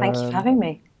 Thanks for having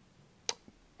me.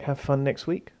 Have fun next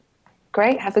week.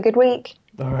 Great. Have a good week.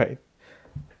 All right.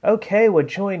 Okay, we're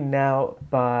joined now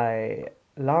by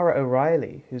Lara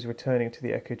O'Reilly, who's returning to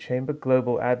the Echo Chamber,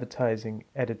 Global Advertising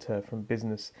Editor from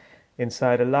Business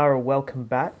Insider. Lara, welcome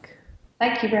back.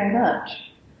 Thank you very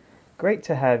much. Great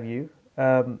to have you.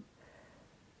 We're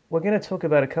going to talk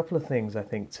about a couple of things, I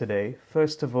think, today.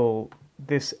 First of all,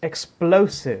 this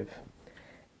explosive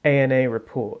ANA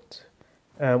report.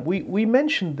 We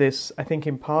mentioned this, I think,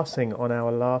 in passing on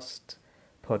our last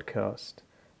podcast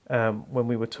when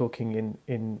we were talking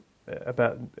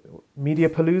about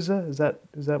Mediapalooza. Is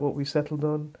that what we settled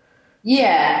on?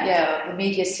 Yeah, the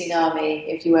media tsunami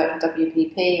if you work for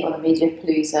WPP, or the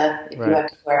Mediapalooza if you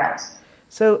work anywhere else.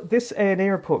 So this ANA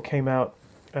report came out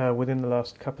within the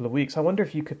last couple of weeks. I wonder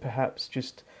if you could perhaps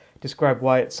just describe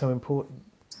why it's so important.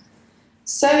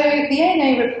 So the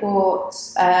ANA report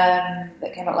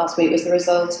that came out last week was the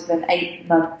result of an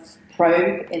 8-month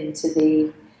probe into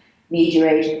the media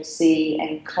agency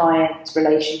and client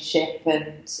relationship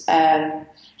and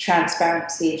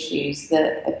transparency issues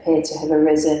that appear to have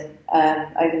arisen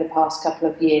over the past couple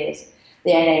of years.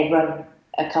 The ANA run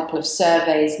a couple of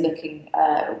surveys looking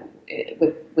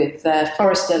with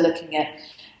Forrester looking at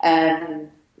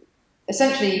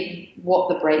essentially what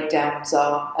the breakdowns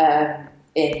are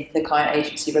in the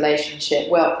client-agency relationship.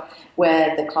 Well,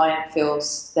 where the client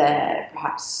feels they're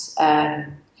perhaps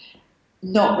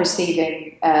not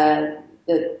receiving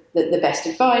the best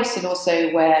advice, and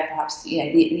also where perhaps the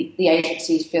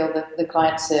agencies feel that the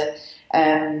clients are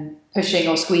pushing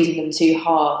or squeezing them too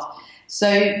hard. So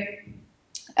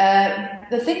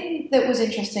the thing that was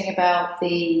interesting about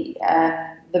the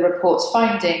report's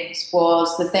findings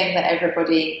was the thing that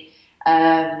everybody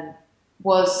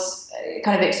was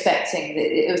kind of expecting.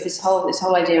 It was this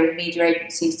whole idea of media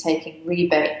agencies taking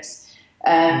rebates.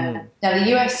 Now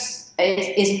the US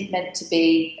isn't meant to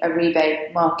be a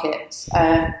rebate market.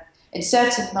 In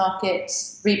certain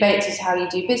markets, rebates is how you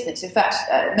do business. In fact,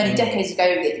 many decades ago,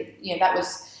 that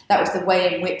was the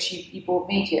way in which you bought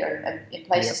media, and in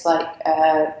places like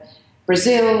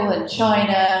Brazil and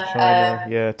China,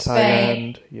 Thailand,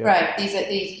 Spain, right? These are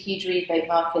huge rebate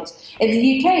markets. In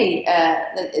the UK,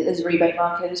 there's a rebate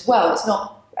market as well. It's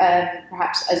not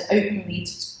perhaps as openly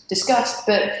discussed,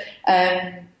 but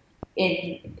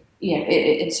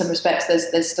in some respects,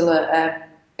 there's still a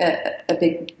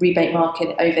big rebate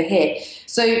market over here.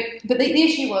 So, but the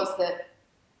issue was that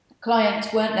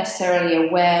clients weren't necessarily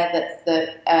aware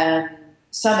that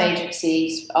some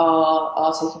agencies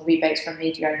are taking rebates from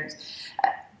media owners.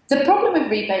 The problem with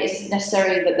rebates isn't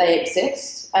necessarily that they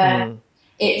exist.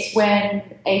 It's when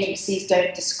agencies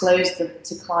don't disclose them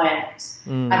to clients,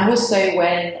 and also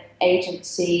when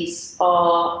agencies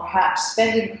are perhaps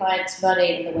spending clients'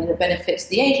 money in the way that benefits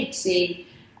the agency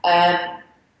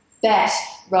best,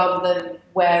 rather than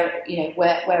where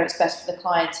it's best for the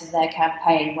client in their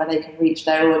campaign, where they can reach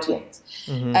their audience.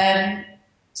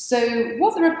 So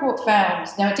what the report found,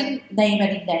 now it didn't name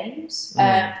any names,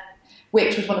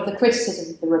 which was one of the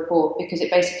criticisms of the report, because it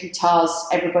basically tars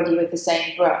everybody with the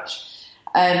same brush,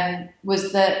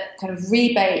 was that kind of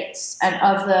rebates and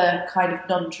other kind of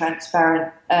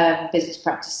non-transparent business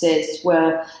practices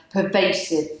were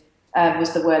pervasive,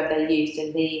 was the word they used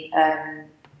in the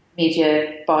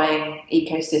media buying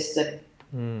ecosystem.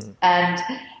 And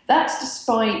that's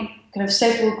despite kind of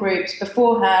several groups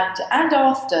beforehand and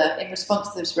after, in response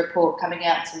to this report, coming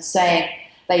out and saying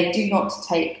they do not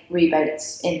take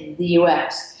rebates in the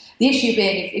US. The issue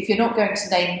being, if you're not going to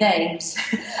name names,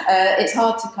 it's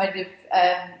hard to kind of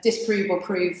disprove or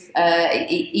prove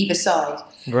either side.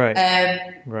 Right.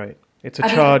 Right. It's a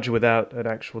charge without an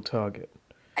actual target.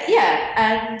 Yeah,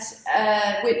 and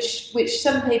which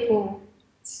some people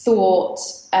thought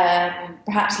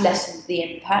perhaps lessened the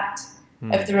impact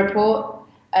of the report.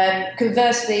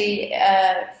 Conversely,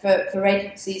 for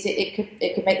agencies, it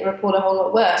could make the report a whole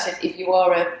lot worse if you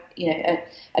are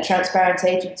a transparent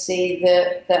agency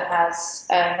that has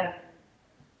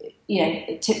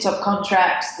tip-top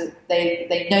contracts that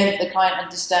they know that the client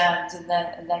understands, and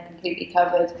they're completely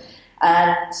covered,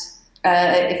 and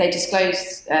if they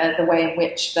disclose the way in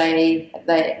which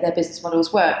their business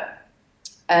models work.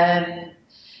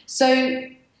 So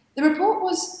the report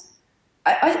was.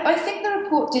 I think the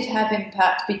report did have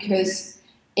impact because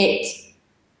it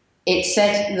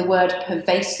said the word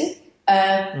pervasive,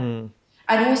 and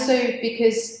also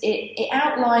because it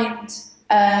outlined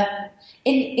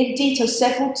in detail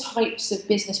several types of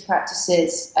business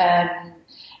practices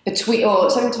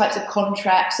several types of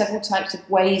contracts, several types of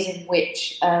ways in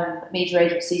which media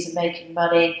agencies are making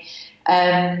money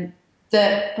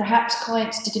that perhaps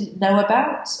clients didn't know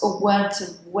about or weren't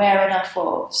aware enough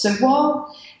of. So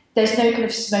while there's no kind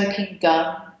of smoking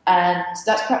gun, and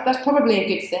that's probably a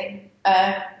good thing,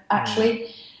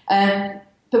 actually.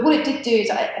 but what it did do is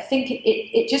I think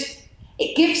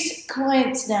it gives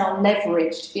clients now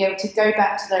leverage to be able to go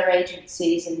back to their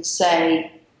agencies and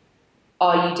say,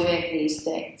 are you doing these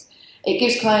things? It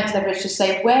gives clients leverage to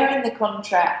say, where in the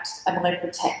contract am I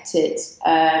protected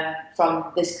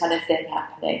from this kind of thing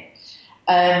happening?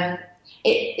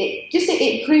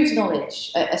 It improves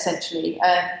knowledge, essentially.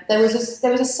 There was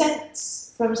a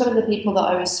sense from some of the people that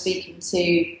I was speaking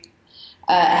to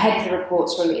ahead of the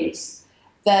report's release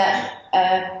that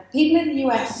people in the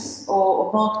US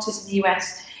or marketers in the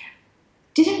US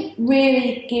didn't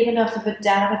really give enough of a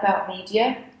damn about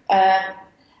media.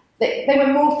 They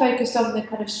were more focused on the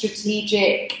kind of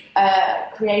strategic,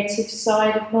 creative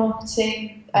side of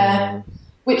marketing,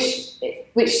 which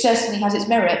certainly has its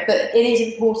merit. But it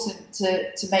is important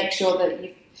to make sure that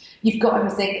you've got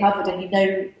everything covered and you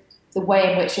know the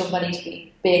way in which your money's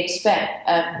being spent.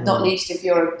 Not least if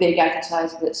you're a big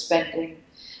advertiser that's spending,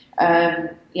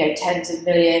 tens of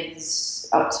millions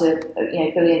up to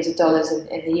billions of dollars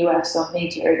in the US on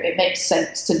media. It makes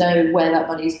sense to know where that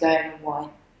money's going and why.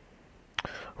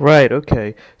 Right,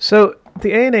 okay. So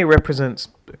the ANA represents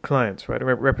clients, right? It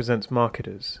represents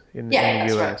marketers in the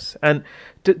US. Right. And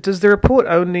does the report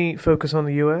only focus on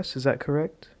the US? Is that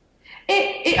correct?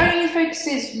 It only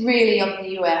focuses really on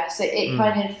the US. It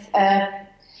kind of,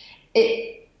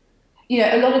 a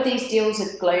lot of these deals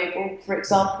are global. For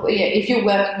example, if you're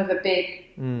working with a big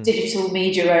digital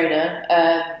media owner,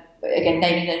 again,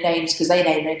 naming their names because they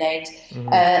name their names.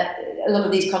 A lot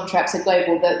of these contracts are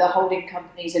global. The holding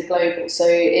companies are global, so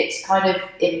it's kind of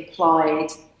implied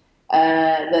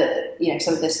that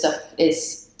some of this stuff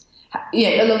is.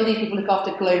 A lot of these people look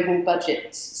after global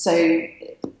budgets, so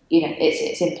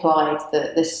it's implied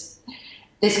that this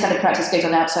kind of practice goes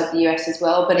on outside the US as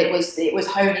well. But it was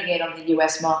honing in on the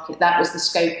US market. That was the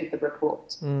scope of the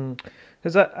report.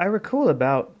 Because I recall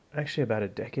about a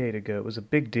decade ago, it was a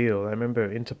big deal. I remember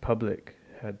Interpublic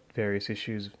had various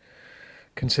issues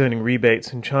concerning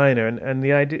rebates in China, and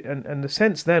the idea and the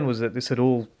sense then was that this had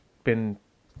all been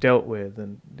dealt with,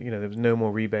 and there was no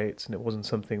more rebates, and it wasn't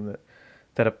something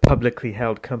that a publicly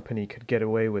held company could get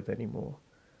away with anymore.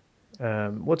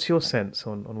 What's your sense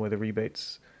on whether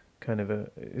rebates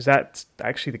is that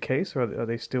actually the case, or are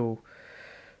they still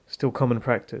common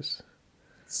practice?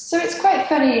 So it's quite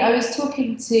funny. I was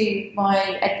talking to my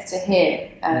editor here.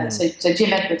 So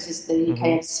Jim Edwards is the UK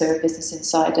editor of Business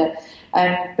Insider.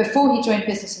 Before he joined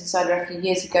Business Insider a few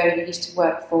years ago, he used to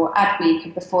work for Adweek,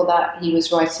 and before that he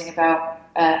was writing about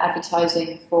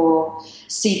advertising for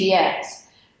CBS.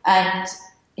 And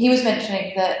he was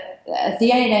mentioning that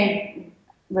the ANA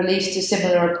released a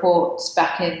similar report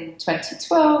back in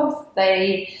 2012.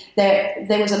 There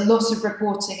was a lot of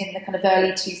reporting in the kind of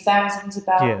early 2000s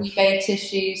about rebate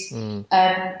issues.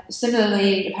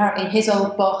 Similarly, apparently his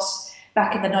old boss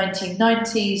back in the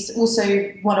 1990s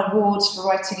also won awards for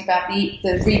writing about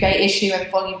the rebate issue and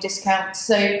volume discounts.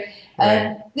 So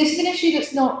this is an issue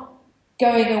that's not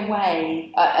going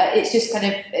away. It's just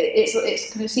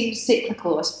it's kind of seems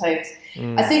cyclical, I suppose.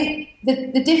 I think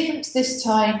the difference this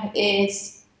time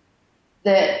is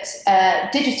that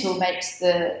digital makes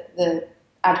the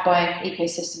ad buying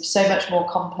ecosystem so much more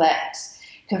complex,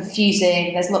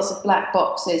 confusing. There's lots of black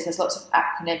boxes, there's lots of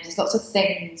acronyms, there's lots of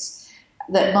things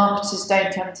that marketers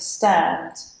don't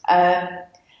understand. And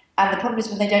the problem is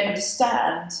when they don't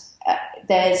understand,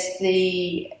 there's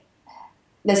the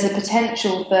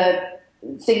potential for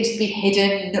things to be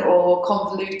hidden or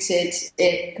convoluted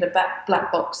in kind of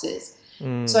black boxes.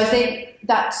 So I think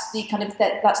that's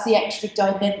the extra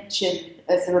dimension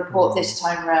of the report this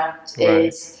time round,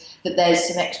 is that there's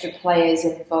some extra players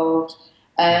involved.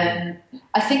 I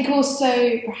think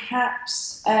also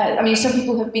perhaps, some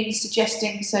people have been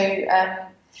suggesting,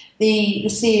 the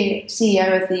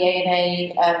CEO of the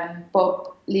ANA,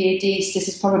 Bob Liodice, this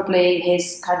is probably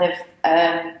his kind of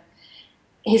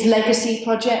his legacy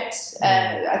project.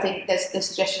 I think there's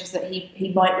suggestions that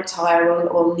he might retire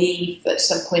or leave at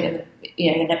some point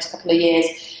in the next couple of years.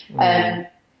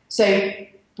 So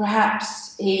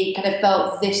perhaps he kind of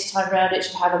felt this time around it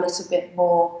should have a little bit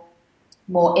more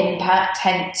impact,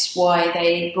 hence why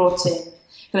they brought in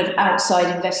kind of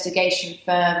outside investigation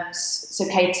firms. So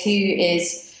K2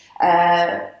 is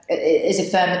a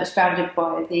firm that was founded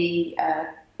by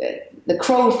the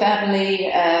Kroll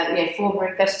family, former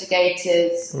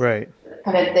investigators, right?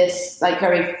 Kind of this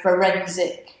very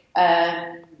forensic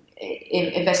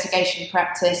investigation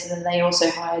practice, and then they also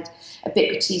hired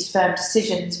Ubiquity's Firm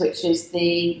Decisions, which is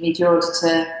the media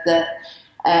auditor that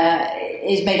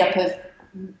is made up of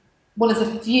one of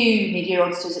the few media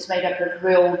auditors that's made up of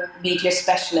real media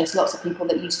specialists, lots of people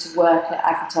that used to work at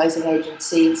advertising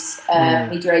agencies,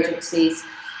 media agencies.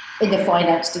 in the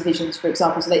finance divisions, for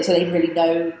example, so they really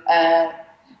know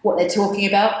what they're talking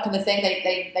about, kind of thing.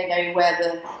 They know where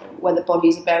the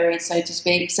bodies are buried, so to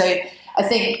speak. So I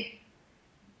think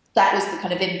that was the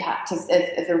kind of impact of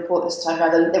the report this time.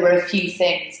 Rather, there were a few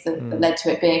things that led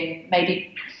to it being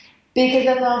maybe bigger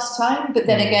than last time, but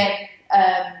then again,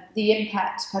 the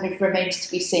impact kind of remains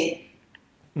to be seen.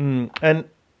 And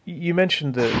you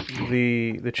mentioned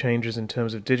the changes in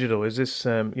terms of digital. Is this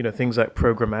things like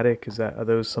programmatic? Are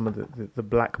those some of the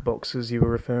black boxes you were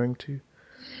referring to?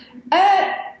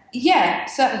 Yeah,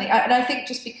 certainly. And I think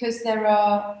just because there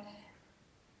are,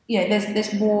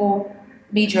 there's more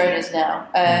media owners now,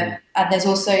 and there's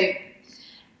also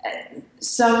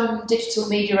some digital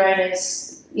media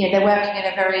owners. They're working in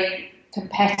a very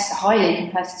highly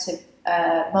competitive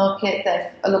market.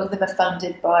 A lot of them are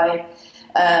funded by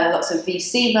lots of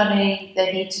VC money.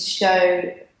 They need to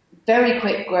show very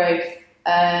quick growth,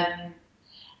 and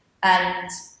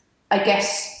I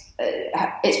guess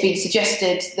it's been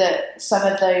suggested that some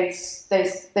of those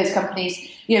companies,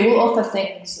 will offer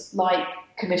things like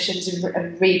commissions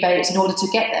and rebates in order to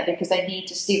get there, because they need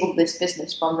to steal this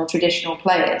business from the traditional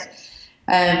players.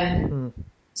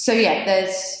 So yeah,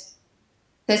 there's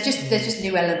just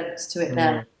new elements to it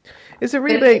now. Is a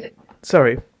rebate?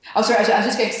 Sorry. Oh, sorry. I was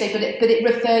just going to say, but it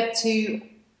referred to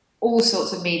all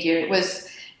sorts of media. It was,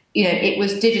 it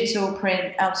was digital,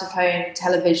 print, out of home,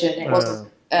 television. It wasn't.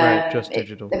 Right, just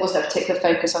digital. There wasn't a particular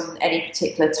focus on any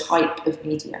particular type of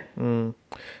media.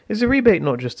 Is a rebate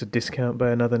not just a discount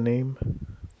by another name?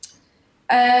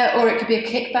 Or it could be a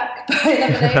kickback by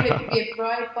another name. It could be a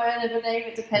bribe by another name.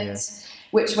 It depends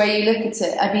which way you look at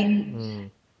it. I mean,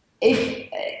 if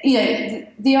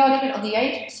the argument on the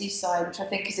agency side, which I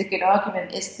think is a good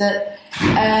argument, is that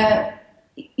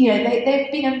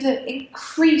they've been under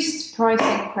increased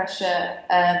pricing pressure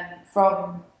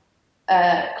from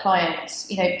clients.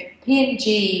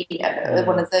 P&G,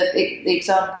 one of the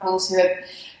examples who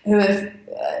have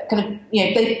kind of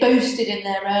they boasted in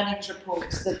their earnings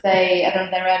reports and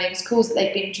on their earnings calls that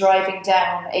they've been driving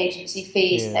down agency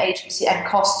fees and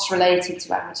costs related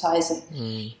to advertising.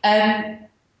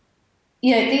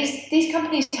 These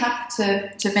companies have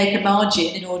to make a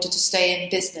margin in order to stay in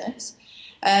business,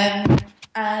 and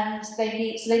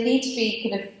they need to be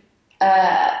kind of.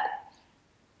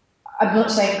 I'm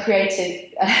not saying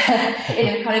creative in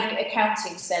a kind of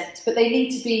accounting sense, but they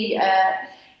need to be,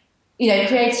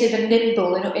 creative and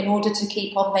nimble in order to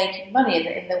keep on making money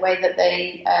in the way that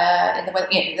they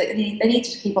need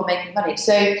to keep on making money.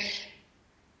 So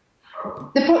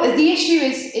the issue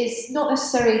is not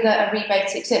necessarily that a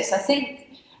rebate exists. I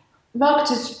think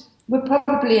marketers would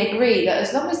probably agree that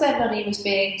as long as their money was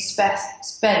being spent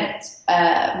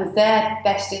with their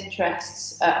best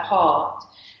interests at heart,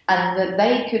 and that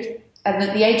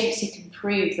the agency can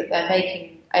prove that they're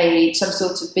making some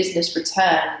sort of business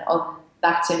return on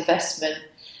that investment,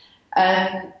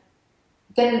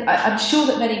 then I'm sure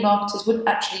that many marketers wouldn't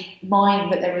actually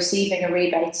mind that they're receiving a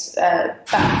rebate back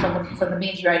from the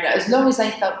media owner, as long as they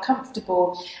felt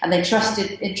comfortable and they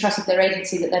entrusted their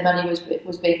agency that their money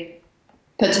was being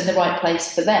put in the right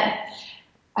place for them.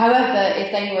 However,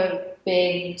 if they were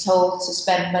being told to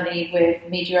spend money with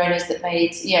media owners that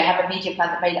have a media plan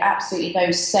that made absolutely no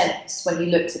sense when you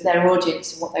looked at their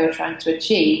audience and what they were trying to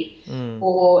achieve,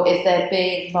 or if they're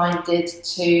being minded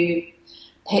to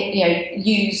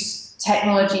use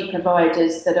technology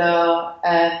providers that are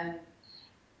that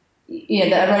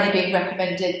are only being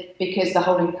recommended because the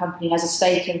holding company has a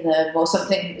stake in them, or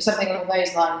something along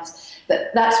those lines,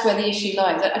 that's where the issue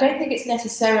lies. I don't think it's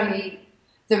necessarily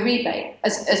the rebate.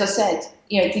 As I said,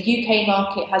 the UK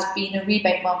market has been a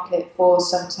rebate market for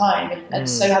some time, and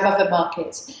so have other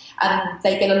markets, and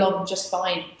they get along just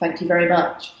fine. Thank you very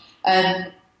much.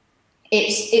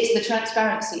 It's the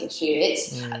transparency issue.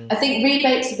 I think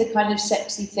rebates are the kind of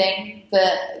sexy thing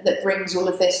that brings all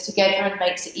of this together and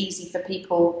makes it easy for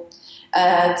people,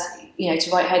 to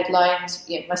write headlines,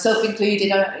 myself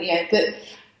included. But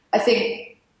I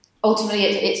think ultimately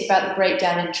it's about the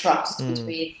breakdown in trust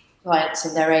between clients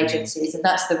and their agencies, and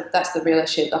that's the real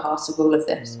issue at the heart of all of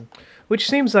this. Which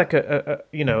seems like a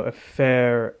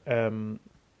fair,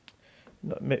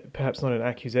 perhaps not an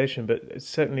accusation, but it's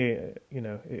certainly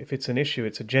if it's an issue,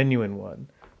 it's a genuine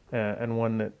one, and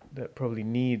one that probably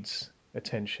needs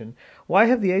attention. Why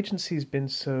have the agencies been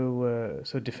so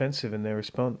defensive in their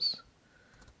response?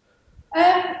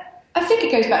 I think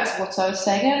it goes back to what I was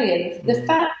saying earlier. The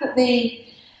fact that the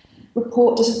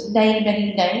report doesn't name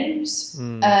any names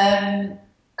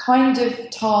kind of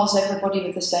tars everybody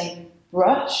with the same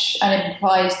brush and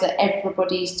implies that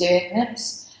everybody's doing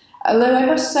this. Although I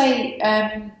must say,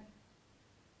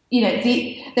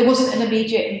 there wasn't an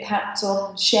immediate impact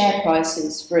on share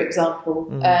prices, for example.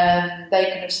 They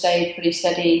kind of stayed pretty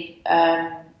steady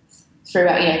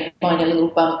throughout, minor little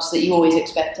bumps that you always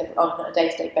expect on a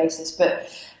day-to-day basis. But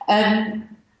I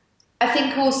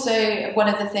think also one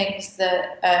of the things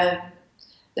that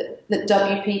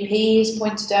WPP has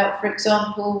pointed out, for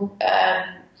example,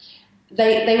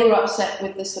 they were upset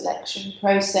with the selection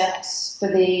process for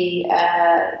the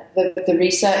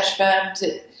research firms.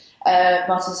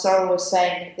 Martin Sorrell was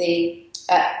saying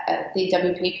at the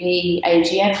WPP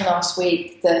AGM last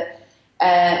week that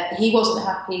he wasn't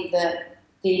happy that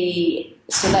the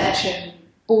selection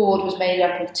board was made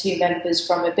up of 2 members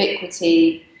from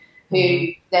Ubiquity,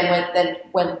 who then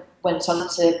went on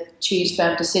to choose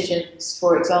firm decisions.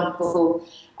 For example,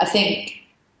 I think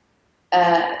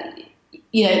that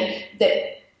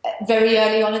very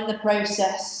early on in the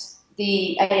process,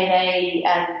 the ANA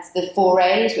and the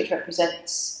 4As, which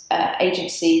represents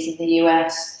agencies in the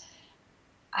US,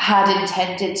 had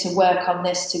intended to work on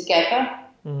this together,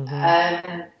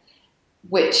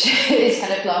 which is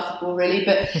kind of laughable, really.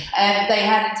 But they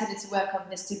had intended to work on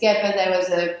this together.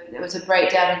 There was a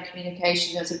breakdown in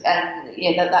communication,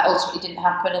 that ultimately didn't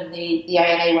happen, and the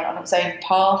ANA went on its own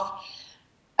path.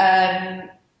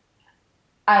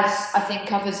 As I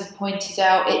think others have pointed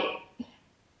out,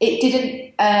 it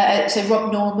didn't. So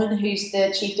Rob Norman, who's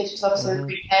the Chief Digital Officer of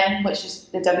Group M, which is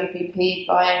the WPP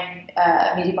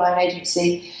media buying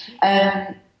agency,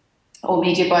 or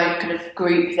media buying kind of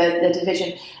group, the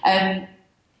division.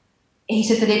 He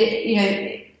said that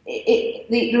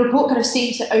the report kind of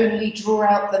seemed to only draw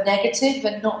out the negative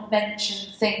and not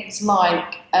mention things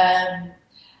like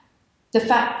the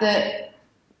fact that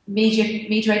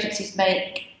media agencies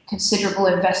make considerable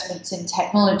investments in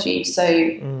technology. So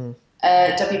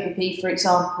WPP, for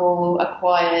example,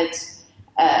 acquired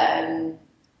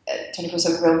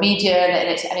 24/7 Real Media, and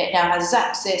it now has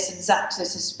Xaxis, and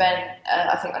Xaxis has spent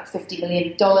I think like $50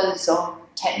 million on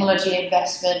technology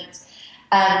investment,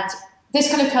 and this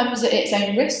kind of comes at its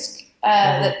own risk.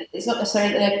 That it's not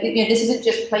necessarily this isn't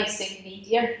just placing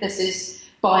media. This is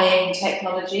buying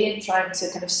technology and trying to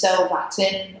kind of sell that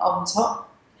in on top.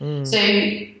 So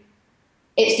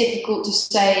it's difficult to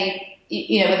say,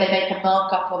 when they make a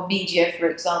markup on media, for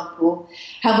example,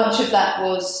 how much of that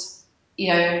was,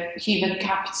 human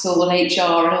capital and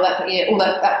HR and all that,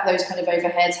 those kind of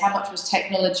overheads. How much was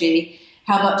technology?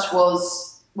 How much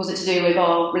was it to do with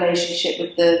our relationship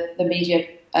with the media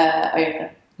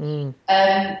owner?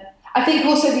 I think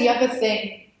also the other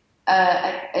thing,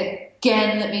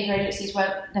 again, that media agencies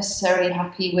weren't necessarily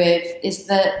happy with is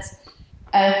that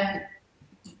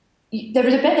there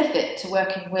is a benefit to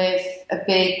working with a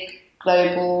big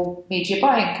global media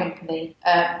buying company.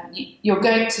 You're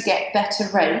going to get better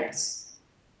rates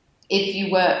if you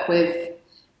work with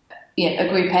a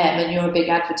Group M and you're a big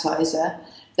advertiser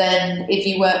than if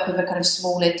you work with a kind of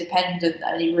small independent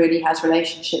that only really has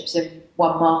relationships in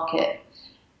one market.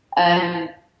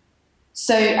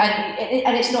 So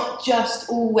it's not just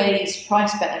always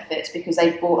price benefits because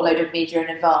they've bought a load of media in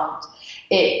advance.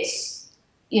 It's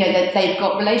they've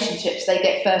got relationships. They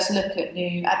get first look at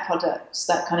new ad products,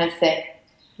 that kind of thing.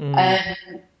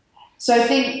 So I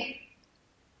think,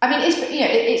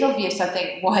 it's obvious. I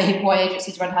think why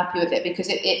agencies are unhappy with it, because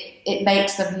it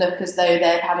makes them look as though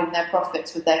they're having their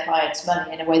profits with their clients'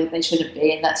 money in a way that they shouldn't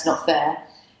be, and that's not fair.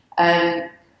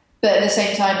 But at the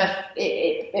same time,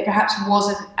 it perhaps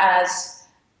wasn't as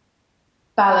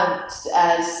balanced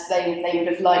as they would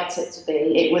have liked it to be.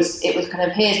 It was kind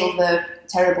of, here's all the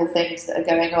terrible things that are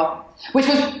going on, which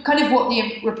was kind of what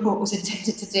the report was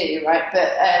intended to do, right?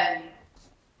 But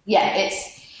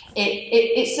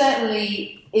it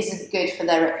certainly isn't good for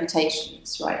their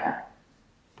reputations right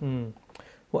now.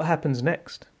 What happens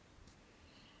next?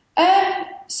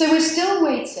 So we're still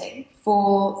waiting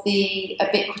for the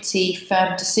Ubiquity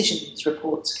firm decisions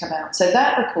report to come out. So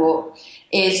that report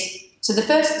is so the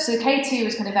K2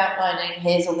 was kind of outlining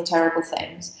here's all the terrible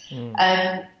things,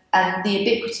 and the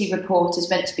Ubiquity report is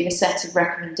meant to be a set of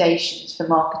recommendations for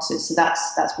marketers. So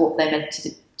that's what they're meant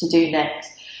to do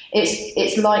next.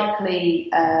 It's likely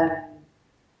that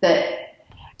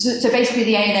so basically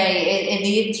the ANA in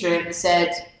the interim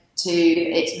said to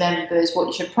its members, what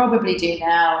you should probably do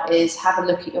now is have a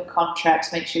look at your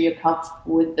contracts, make sure you're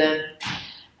comfortable with them,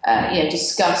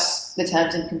 discuss the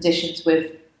terms and conditions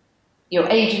with your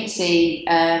agency,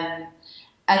 and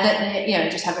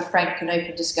then just have a frank and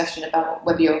open discussion about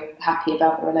whether you're happy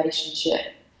about the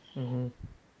relationship.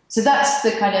 So that's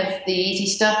the kind of the easy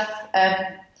stuff.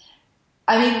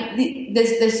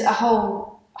 There's a whole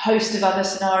host of other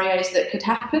scenarios that could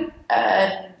happen.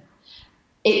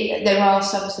 there are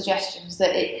some suggestions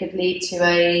that it could lead to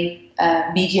a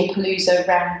Mediapalooza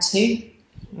round 2.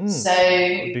 So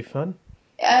That'd be fun.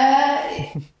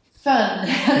 Fun.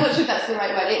 I'm not sure if that's the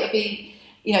right word. It would be,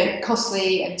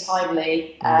 costly and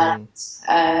timely, and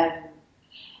I'm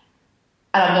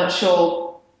not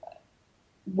sure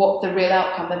what the real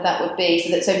outcome of that would be.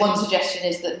 So one suggestion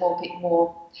is that more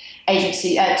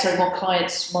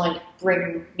clients might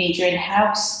bring media in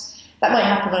house. That might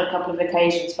happen on a couple of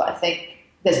occasions, but I think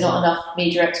there's not enough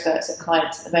media experts at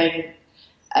clients at the moment.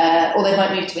 Or they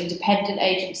might move to independent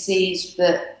agencies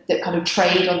that kind of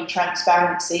trade on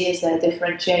transparency as their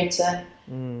differentiator.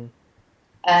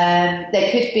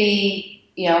 There could be,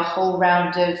 a whole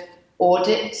round of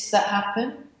audits that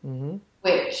happen,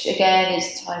 which again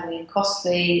is timely and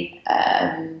costly,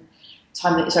 time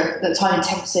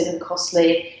intensive and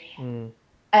costly.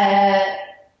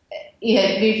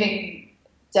 Moving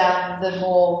down the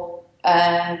more,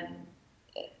 down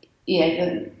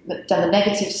the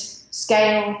negative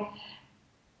scale,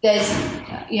 there's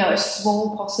a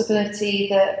small possibility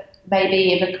that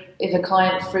maybe if a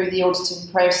client through the auditing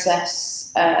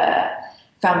process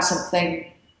found something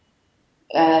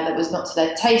that was not to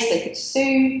their taste, they could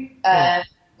sue.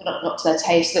 Not to their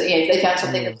taste, but if they found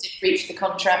something that did breach the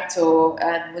contract or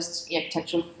was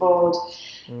potential fraud.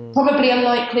 Probably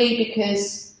unlikely,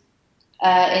 because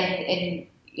in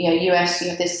US you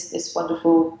have this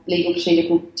wonderful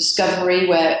legal discovery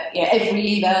where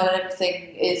every email and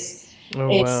everything is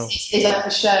up for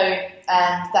show,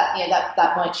 and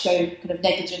that might show kind of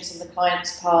negligence on the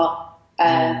client's part.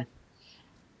 And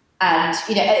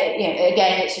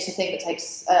again, it's just a thing that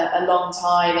takes a long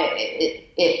time.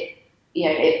 It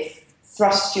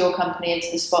thrusts your company into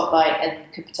the spotlight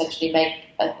and could potentially make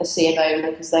a CMO,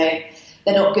 because they're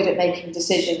not good at making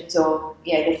decisions, or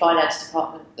the finance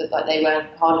department looked like they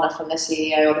weren't hard enough on their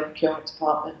CEO or the procurement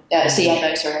department,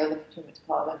 CMO, or the procurement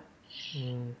department.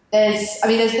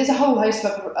 There's a whole host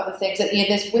of other things.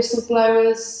 There's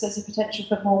whistleblowers. There's a potential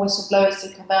for more whistleblowers to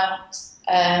come out,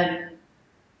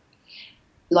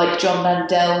 like John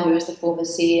Mandel, who was the former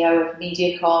CEO of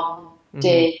MediaCom,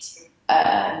 did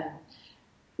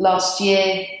last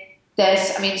year.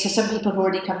 So some people have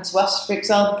already come to us, for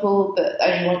example, but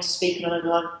only want to speak on an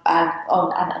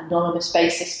anonymous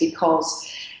basis because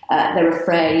they're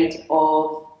afraid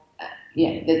of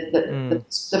the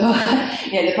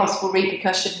possible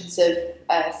repercussions of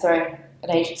throwing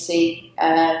an agency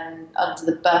under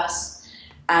the bus,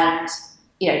 and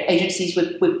agencies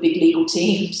with big legal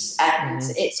teams, and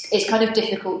it's kind of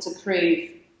difficult to prove.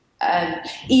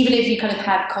 Even if you kind of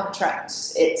have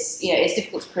contracts, it's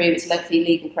difficult to prove. It's a lengthy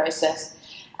legal process,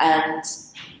 and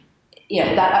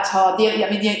that's hard.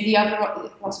 The other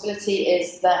possibility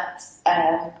is that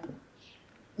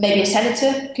maybe a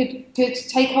senator could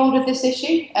take hold of this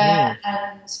issue,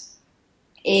 and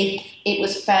if it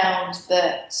was found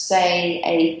that, say,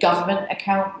 a government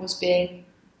account was being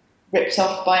ripped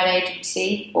off by an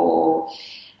agency, or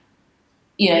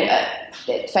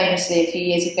famously a few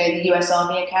years ago, the US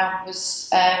Army account was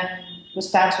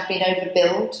found to have been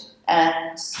overbilled,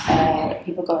 and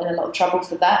people got in a lot of trouble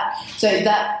for that. So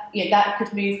that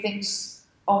could move things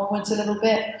onwards a little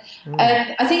bit.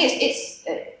 I think it's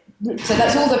so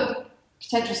that's all the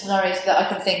potential scenarios that I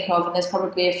can think of, and there's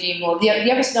probably a few more. The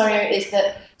other scenario is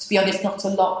that, to be honest, not a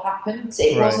lot happens.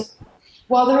 It wasn't.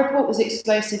 While the report was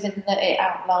explosive in that it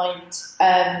outlined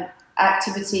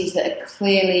activities that are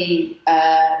clearly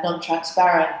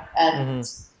non-transparent and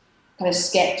kind of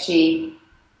sketchy,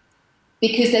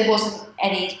 because there wasn't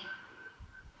any.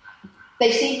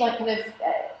 They seemed like kind of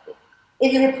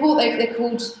in the report they're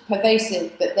called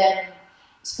pervasive, but then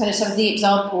it's kind of some of the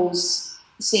examples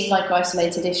seem like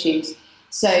isolated issues.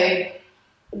 So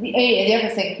the other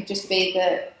thing could just be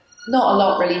that not a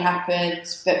lot really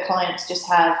happens, but clients just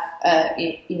have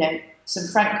some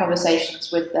frank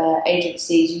conversations with their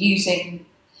agencies using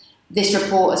this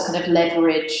report as kind of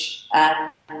leverage,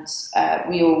 and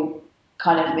we all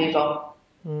kind of move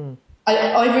on.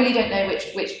 I really don't know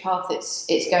which path it's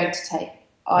going to take.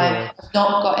 I've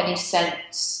not got any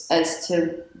sense as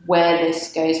to where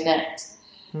this goes next.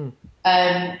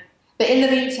 But in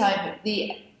the meantime,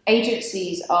 the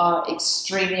agencies are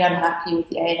extremely unhappy with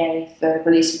the ANA for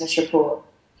releasing this report.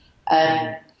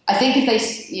 I think if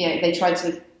they tried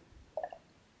to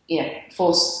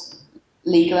force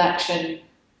legal action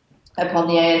upon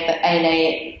the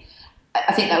ANA,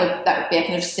 I think that would be a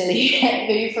kind of silly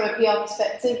move from a PR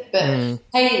perspective. But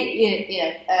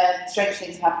hey, strange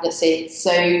things happen at sea,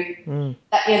 so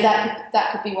that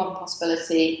could be one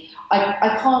possibility.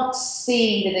 I can't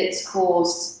see that it's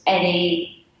caused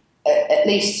any at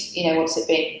least, what's it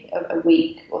been, a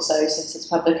week or so since its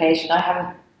publication, I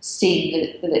haven't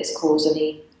seen that it's caused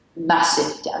any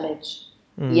massive damage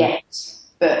yet.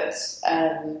 But,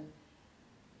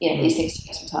 these things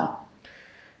take some time.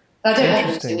 I don't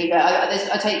want them to either.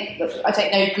 I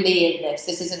take no glee in this.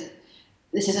 This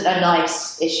isn't a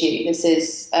nice issue. This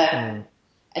is an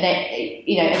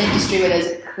industry where there's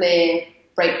a clear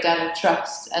breakdown of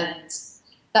trust, and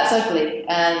that's ugly.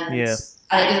 And it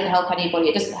doesn't help anybody.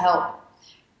 It doesn't help.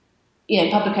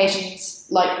 Publications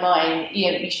like mine.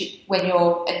 You should, when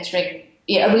you're entering.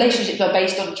 Relationships are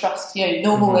based on trust.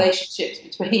 Normal relationships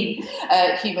between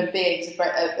human beings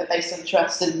are based on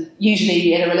trust, and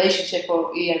usually in a relationship,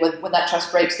 or when that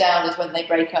trust breaks down, is when they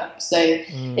break up. So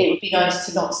it would be nice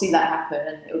to not see that happen,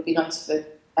 and it would be nice for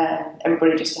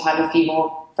everybody just to have a few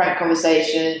more frank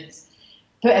conversations,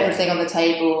 put everything on the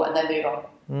table, and then move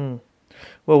on.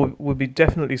 Well, would be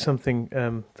definitely something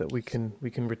that we can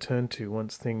return to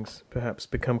once things perhaps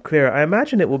become clearer. I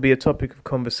imagine it will be a topic of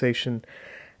conversation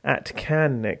at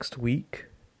Cannes next week.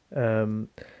 And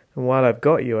while I've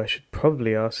got you, I should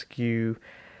probably ask you,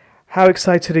 how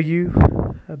excited are you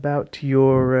about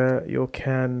your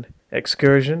Cannes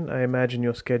excursion? I imagine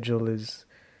your schedule is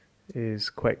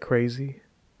quite crazy.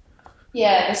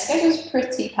 Yeah, the schedule's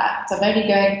pretty packed. I'm only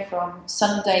going from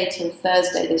Sunday till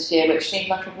Thursday this year, which seemed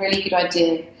like a really good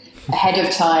idea ahead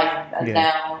of time, and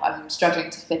now I'm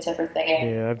struggling to fit everything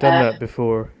in. Yeah, I've done that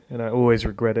before, and I always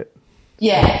regret it.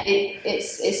 Yeah,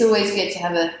 it's always good to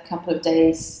have a couple of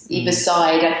days either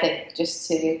side, I think, just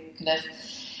to kind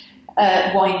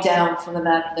of wind down from the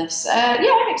madness.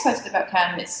 I'm excited about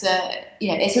Cannes.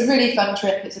 It's a really fun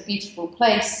trip. It's a beautiful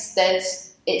place.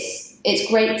 It's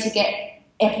great to get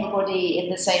everybody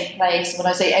in the same place. When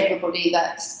I say everybody,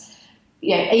 that's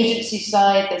agency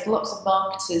side. There's lots of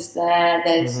marketers there.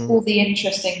 There's all the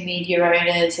interesting media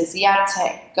owners. There's the ad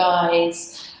tech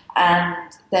guys.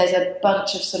 And there's a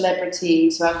bunch of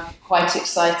celebrities who I'm quite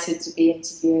excited to be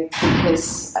interviewing,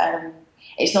 because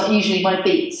it's not usually my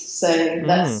beat, so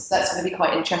that's going to be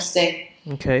quite interesting.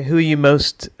 Okay, who are you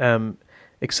most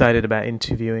excited about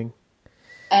interviewing?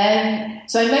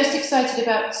 So I'm most excited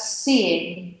about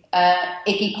seeing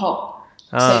Iggy Pop.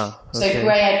 So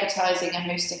Grey Advertising are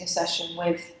hosting a session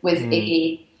with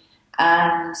Iggy,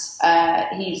 and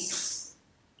he's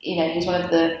one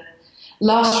of the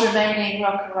last remaining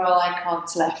rock and roll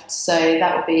icons left, so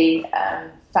that would be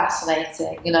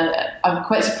fascinating. I'm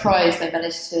quite surprised they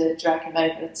managed to drag him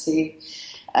over to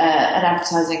an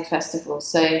advertising festival.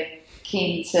 So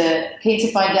keen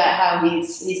to find out how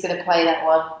he's going to play that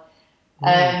one.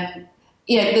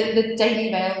 The Daily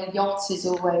Mail yacht is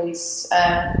always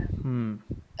one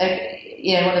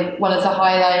of the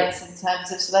highlights in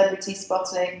terms of celebrity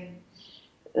spotting.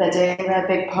 They're doing their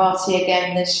big party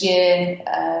again this year.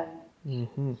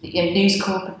 News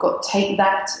Corp have got Take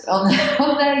That on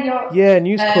their yacht. Yeah,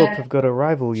 News Corp have got a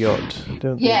rival yacht,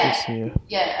 don't they, this year?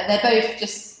 Yeah, and they're both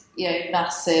just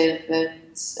massive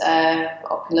and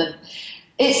opulent.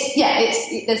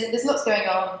 There's lots going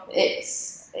on. It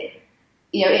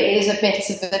is a bit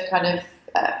of a kind of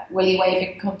willy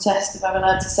waving contest, if I'm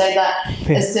allowed to say that,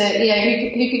 as to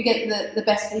who can get the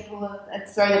best people and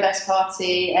throw the best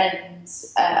party. And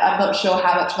I'm not sure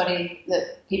how much money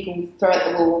that people throw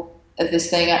at the wall of this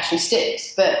thing actually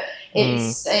sticks, but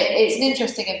it's an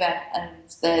interesting event, and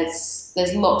there's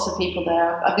lots of people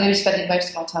there. I'm going to be spending most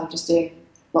of my time just doing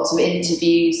lots of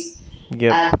interviews,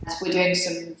 and we're doing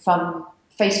some fun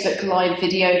Facebook Live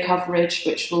video coverage,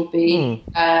 which will be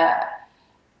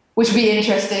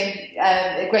interesting.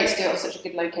 Great to do it on such a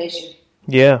good location.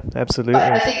 Yeah, absolutely.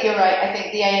 But I think you're right. I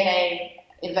think the A&A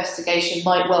investigation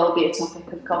might well be a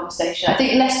topic of conversation. I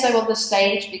think less so on the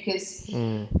stage, because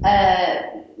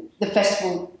the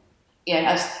festival,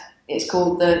 as it's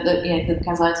called, the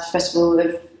Cannes Lions Festival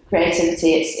of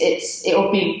Creativity, it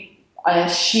will be, I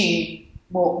assume,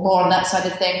 more on that side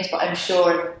of things. But I'm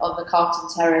sure on the Carlton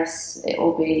Terrace it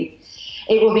will be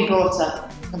brought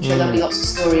up. I'm sure there'll be lots of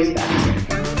stories about it.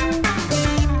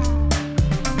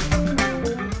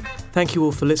 Thank you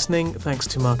all for listening. Thanks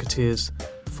to Marketeers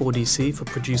 4DC for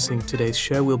producing today's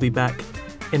show. We'll be back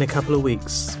in a couple of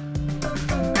weeks.